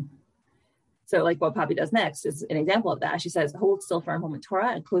 So like what Poppy does next is an example of that. She says, hold still for a moment,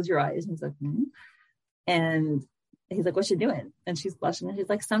 Tora, and close your eyes. And he's like, and he's like, what's she doing? And she's blushing and she's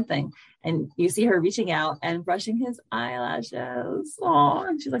like, something. And you see her reaching out and brushing his eyelashes. Oh,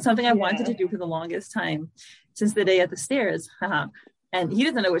 and she's like, something I wanted to do for the longest time since the day at the stairs. And he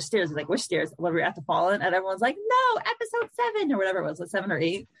doesn't know which stairs. He's like, which stairs? When we're at the Fallen? And everyone's like, no, episode 7 or whatever it was, like 7 or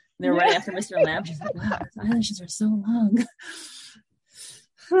 8. And they're running after Mr. Lamb. She's like, wow, his eyelashes are so long.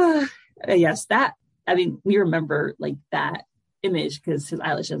 Yes, that, I mean, we remember like that image because his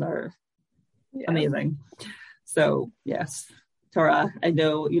eyelashes are amazing. So yes, Tora, I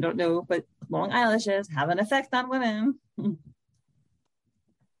know you don't know, but long eyelashes have an effect on women.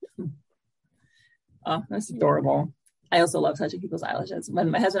 Oh, that's adorable. I also love touching people's eyelashes.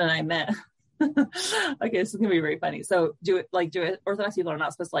 When my husband and I met, okay, this is gonna be very funny. So Jewish Orthodox people are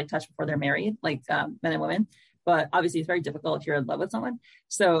not supposed to like touch before they're married, like men and women. But obviously it's very difficult if you're in love with someone.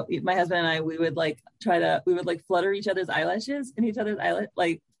 So my husband and I, we would flutter each other's eyelashes in each other's eyelashes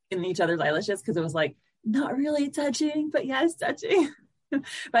because it was like not really touching, but yes, touching.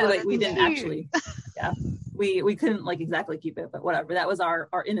 By the way, we didn't actually, we couldn't like exactly keep it, but whatever. That was our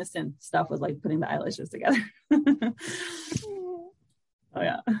innocent stuff, was like putting the eyelashes together. Oh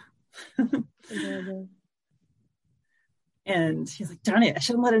yeah. And she's like, darn it, I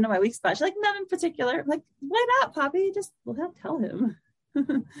shouldn't let him know my weak spot. She's like, none in particular. I'm like, why not, Poppy? Just tell him.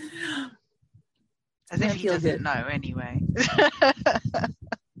 As if he doesn't know anyway.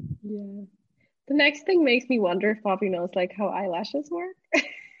 Yeah. The next thing makes me wonder if Poppy knows like how eyelashes work.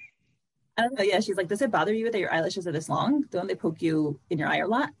 I don't know. Yeah, she's like, does it bother you that your eyelashes are this long? Don't they poke you in your eye a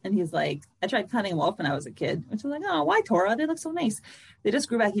lot? And he's like, I tried cutting them off when I was a kid. And she's like, oh, why, Tora? They look so nice. They just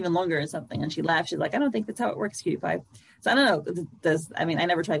grew back even longer or something. And she laughed. She's like, I don't think that's how it works, cutie pie. So I don't know. I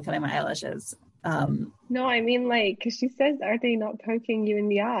never tried cutting my eyelashes. No, I mean like, because she says, are they not poking you in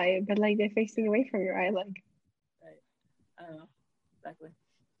the eye? But like they're facing away from your eye, like. Right. I don't know. Exactly.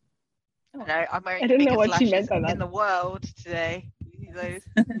 No, I'm wearing I don't know what she meant by that. In the world today. Those.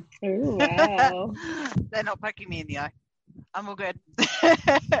 Oh, wow. They're not poking me in the eye. I'm all good.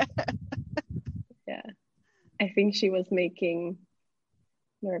 Yeah. I think she was making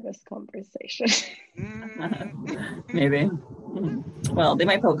nervous conversation. Maybe. Well, they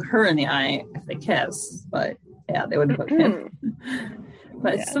might poke her in the eye if they kiss, but yeah, they wouldn't poke him.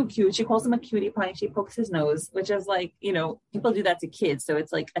 But it's so cute. She calls him a cutie pie. She pokes his nose, which is like, you know, people do that to kids. So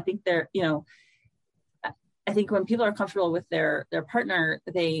it's like, I think they're, you know, I think when people are comfortable with their partner,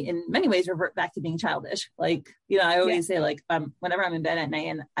 they in many ways revert back to being childish. Like, you know, I always say like, whenever I'm in bed at night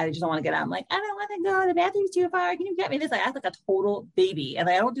and I just don't want to get out, I'm like, I don't want to go. The bathroom's too far. Can you get me this? I act like a total baby, and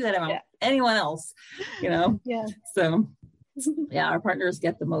I don't do that about anyone else, you know? Yeah. So yeah, our partners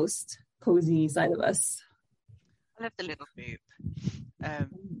get the most cozy side of us. I love the little boob.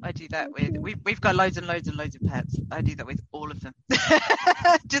 I do that with we've got loads and loads and loads of pets. I do that with all of them,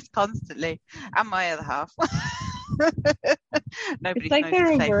 just constantly, and my other half. Nobody's like the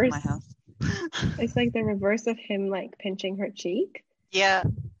reverse. In my house. It's like the reverse of him like pinching her cheek. Yeah.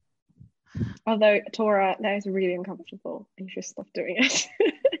 Although Tora, that is really uncomfortable. You should stop doing it.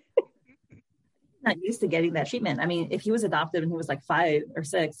 Not used to getting that treatment. I mean, if he was adopted when he was like 5 or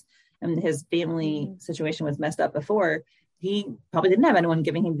 6, and his family situation was messed up before, he probably didn't have anyone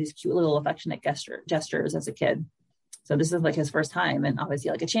giving him these cute little affectionate gestures as a kid. So this is like his first time, and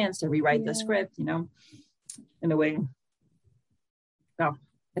obviously like a chance to rewrite the script, you know, in a way. Oh,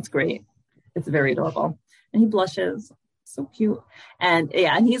 it's great. It's very adorable. And he blushes. So cute. And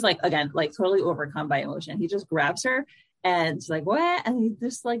yeah, and he's like, again, like totally overcome by emotion. He just grabs her and she's like, what? And he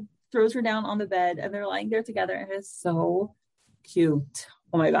just like throws her down on the bed, and they're lying there together, and it's so cute.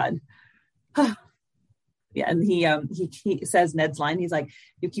 Oh my God. Yeah, and he says Ned's line. He's like,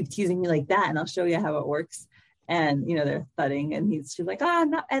 you keep teasing me like that, and I'll show you how it works. And you know, they're thudding, and she's like,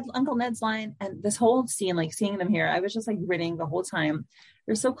 not Uncle Ned's line. And this whole scene, like seeing them here, I was just like grinning the whole time.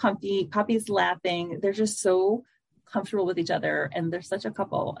 They're so comfy. Poppy's laughing. They're just so comfortable with each other, and they're such a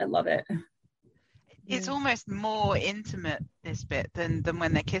couple. I love it. It's almost more intimate, this bit, than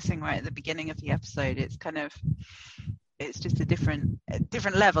when they're kissing right at the beginning of the episode. It's kind of, it's just a different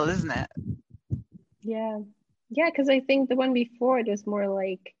level, isn't it? Yeah, because I think the one before it was more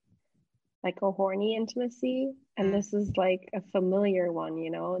like a horny intimacy, and this is like a familiar one,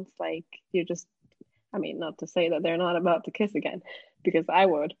 you know. It's like you're just, I mean, not to say that they're not about to kiss again, because I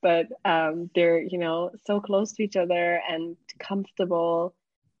would, but they're, you know, so close to each other and comfortable.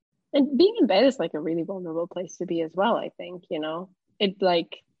 And being in bed is like a really vulnerable place to be as well, I think, you know. It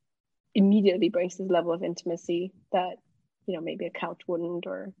like immediately brings this level of intimacy that, you know, maybe a couch wouldn't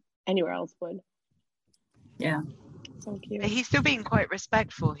or anywhere else would. Yeah. So cute. But he's still being quite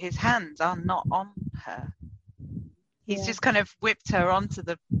respectful. His hands are not on her. He's just kind of whipped her onto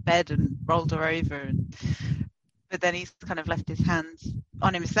the bed and rolled her over. But then he's kind of left his hands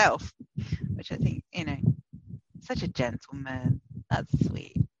on himself, which I think, you know, such a gentleman. That's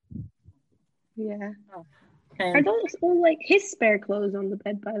sweet. Yeah. Okay. Are those all like his spare clothes on the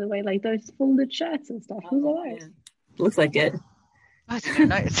bed, by the way? Like those folded shirts and stuff? Who's alive? Looks like it. I didn't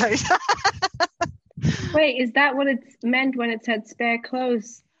notice those. Wait, is that what it's meant when it said spare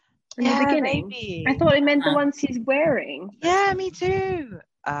clothes in the beginning? Maybe. I thought it meant the ones he's wearing. Yeah, me too.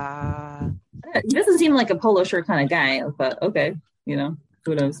 He doesn't seem like a polo shirt kind of guy, but okay, you know,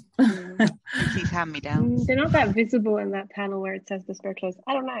 who knows? It's his hand-me-downs. They're not that visible in that panel where it says the spare clothes.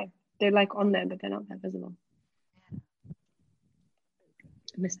 I don't know. They're like on there, but they're not that visible.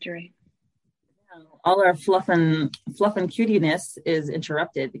 Mystery. All our fluff and cutiness is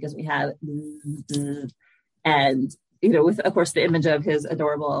interrupted because we have, and you know, with of course the image of his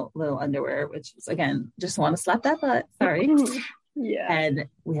adorable little underwear, which is again just want to slap that butt. Sorry. Yeah. And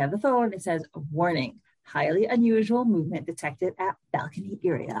we have the phone. It says, "Warning: highly unusual movement detected at balcony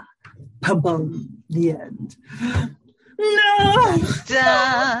area." Boom, boom. The end.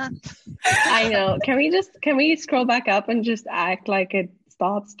 No. I know. Can we scroll back up and just act like it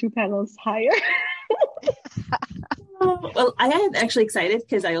stops 2 panels higher? Well, I am actually excited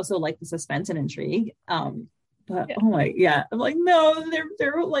because I also like the suspense and intrigue. But yeah. Oh my, yeah, I'm like, no,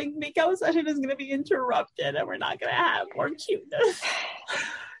 they're like makeout session is gonna be interrupted, and we're not gonna have more cuteness.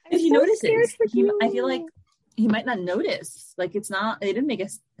 If he notices, I feel like he might not notice. Like it's not. They didn't make a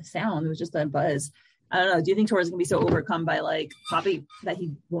sound. It was just a buzz. I don't know. Do you think Tori's gonna be so overcome by like Poppy that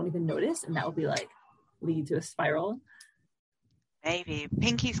he won't even notice, and that will be like lead to a spiral? Maybe.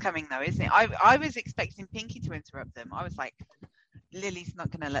 Pinky's coming though, isn't it? I was expecting Pinky to interrupt them. I was like, Lily's not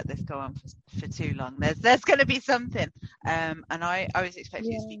going to let this go on for too long. There's going to be something. And I was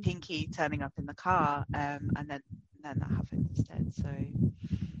expecting it to be Pinky turning up in the car, and then that happened instead. So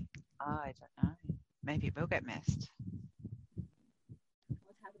I don't know. Maybe it will get missed.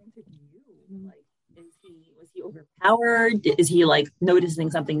 What's happening to you? Like, was he overpowered? Is he like noticing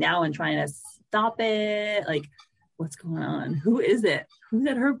something now and trying to stop it? Like, what's going on? Who is it? Who's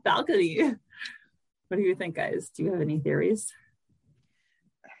at her balcony? What do you think, guys? Do you have any theories?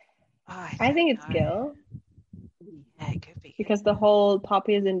 I think it's Gil. Yeah, it could be. Because the whole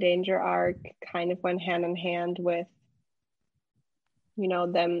Poppy is in danger arc kind of went hand in hand with, you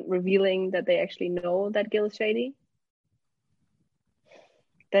know, them revealing that they actually know that Gil is shady.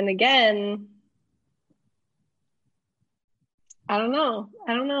 Then again, I don't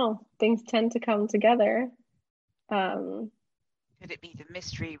know. Things tend to come together. Could it be the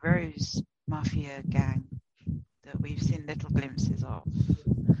Mystery Rose Mafia gang that we've seen little glimpses of?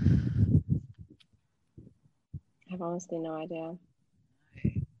 I have honestly no idea.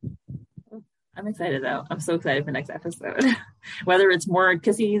 I'm excited though. I'm so excited for next episode. Whether it's more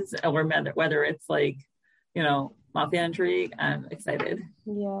kissies or whether it's like, you know, mafia intrigue, I'm excited.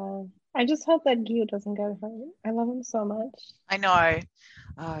 Yeah. I just hope that Gil doesn't get hurt. I love him so much. I know.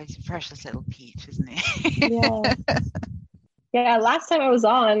 Oh, he's a precious little peach, isn't he? Yeah. Yeah, last time I was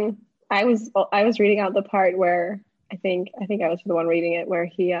on, I was reading out the part where I think I was the one reading it where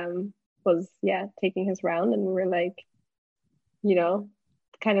he was taking his round, and we were like, you know,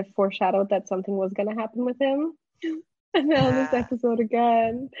 kind of foreshadowed that something was gonna happen with him. And now this episode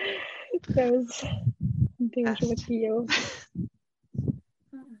again, there's danger with you.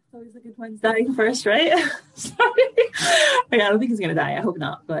 Always a good one's dying first, right? Sorry. I don't think he's gonna die. I hope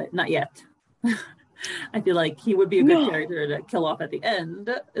not, but not yet. I feel like he would be a good character to kill off at the end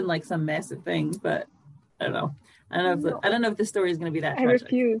in like some massive thing, but I don't know. I don't know if the story is going to be that tragic.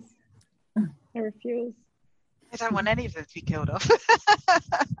 I refuse. I don't want any of them to be killed off.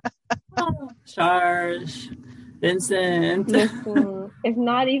 Charge, Vincent. Listen, if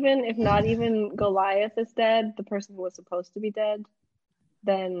not even Goliath is dead, the person who was supposed to be dead,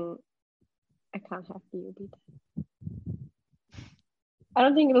 then I can't have you be dead. I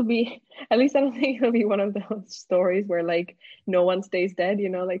don't think it'll be, at least I don't think it'll be one of those stories where like no one stays dead, you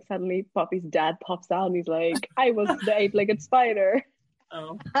know, like suddenly Poppy's dad pops out and he's like, I was the eight-legged spider.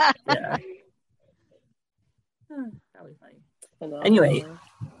 Oh, yeah. That was funny. know. Anyway,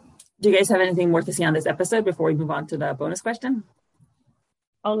 do you guys have anything more to say on this episode before we move on to the bonus question?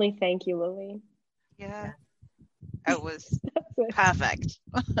 Only thank you, Lily. Yeah. It was perfect.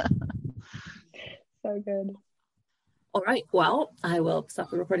 So good. All right. Well, I will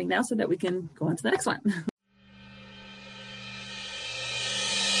stop the recording now so that we can go on to the next one.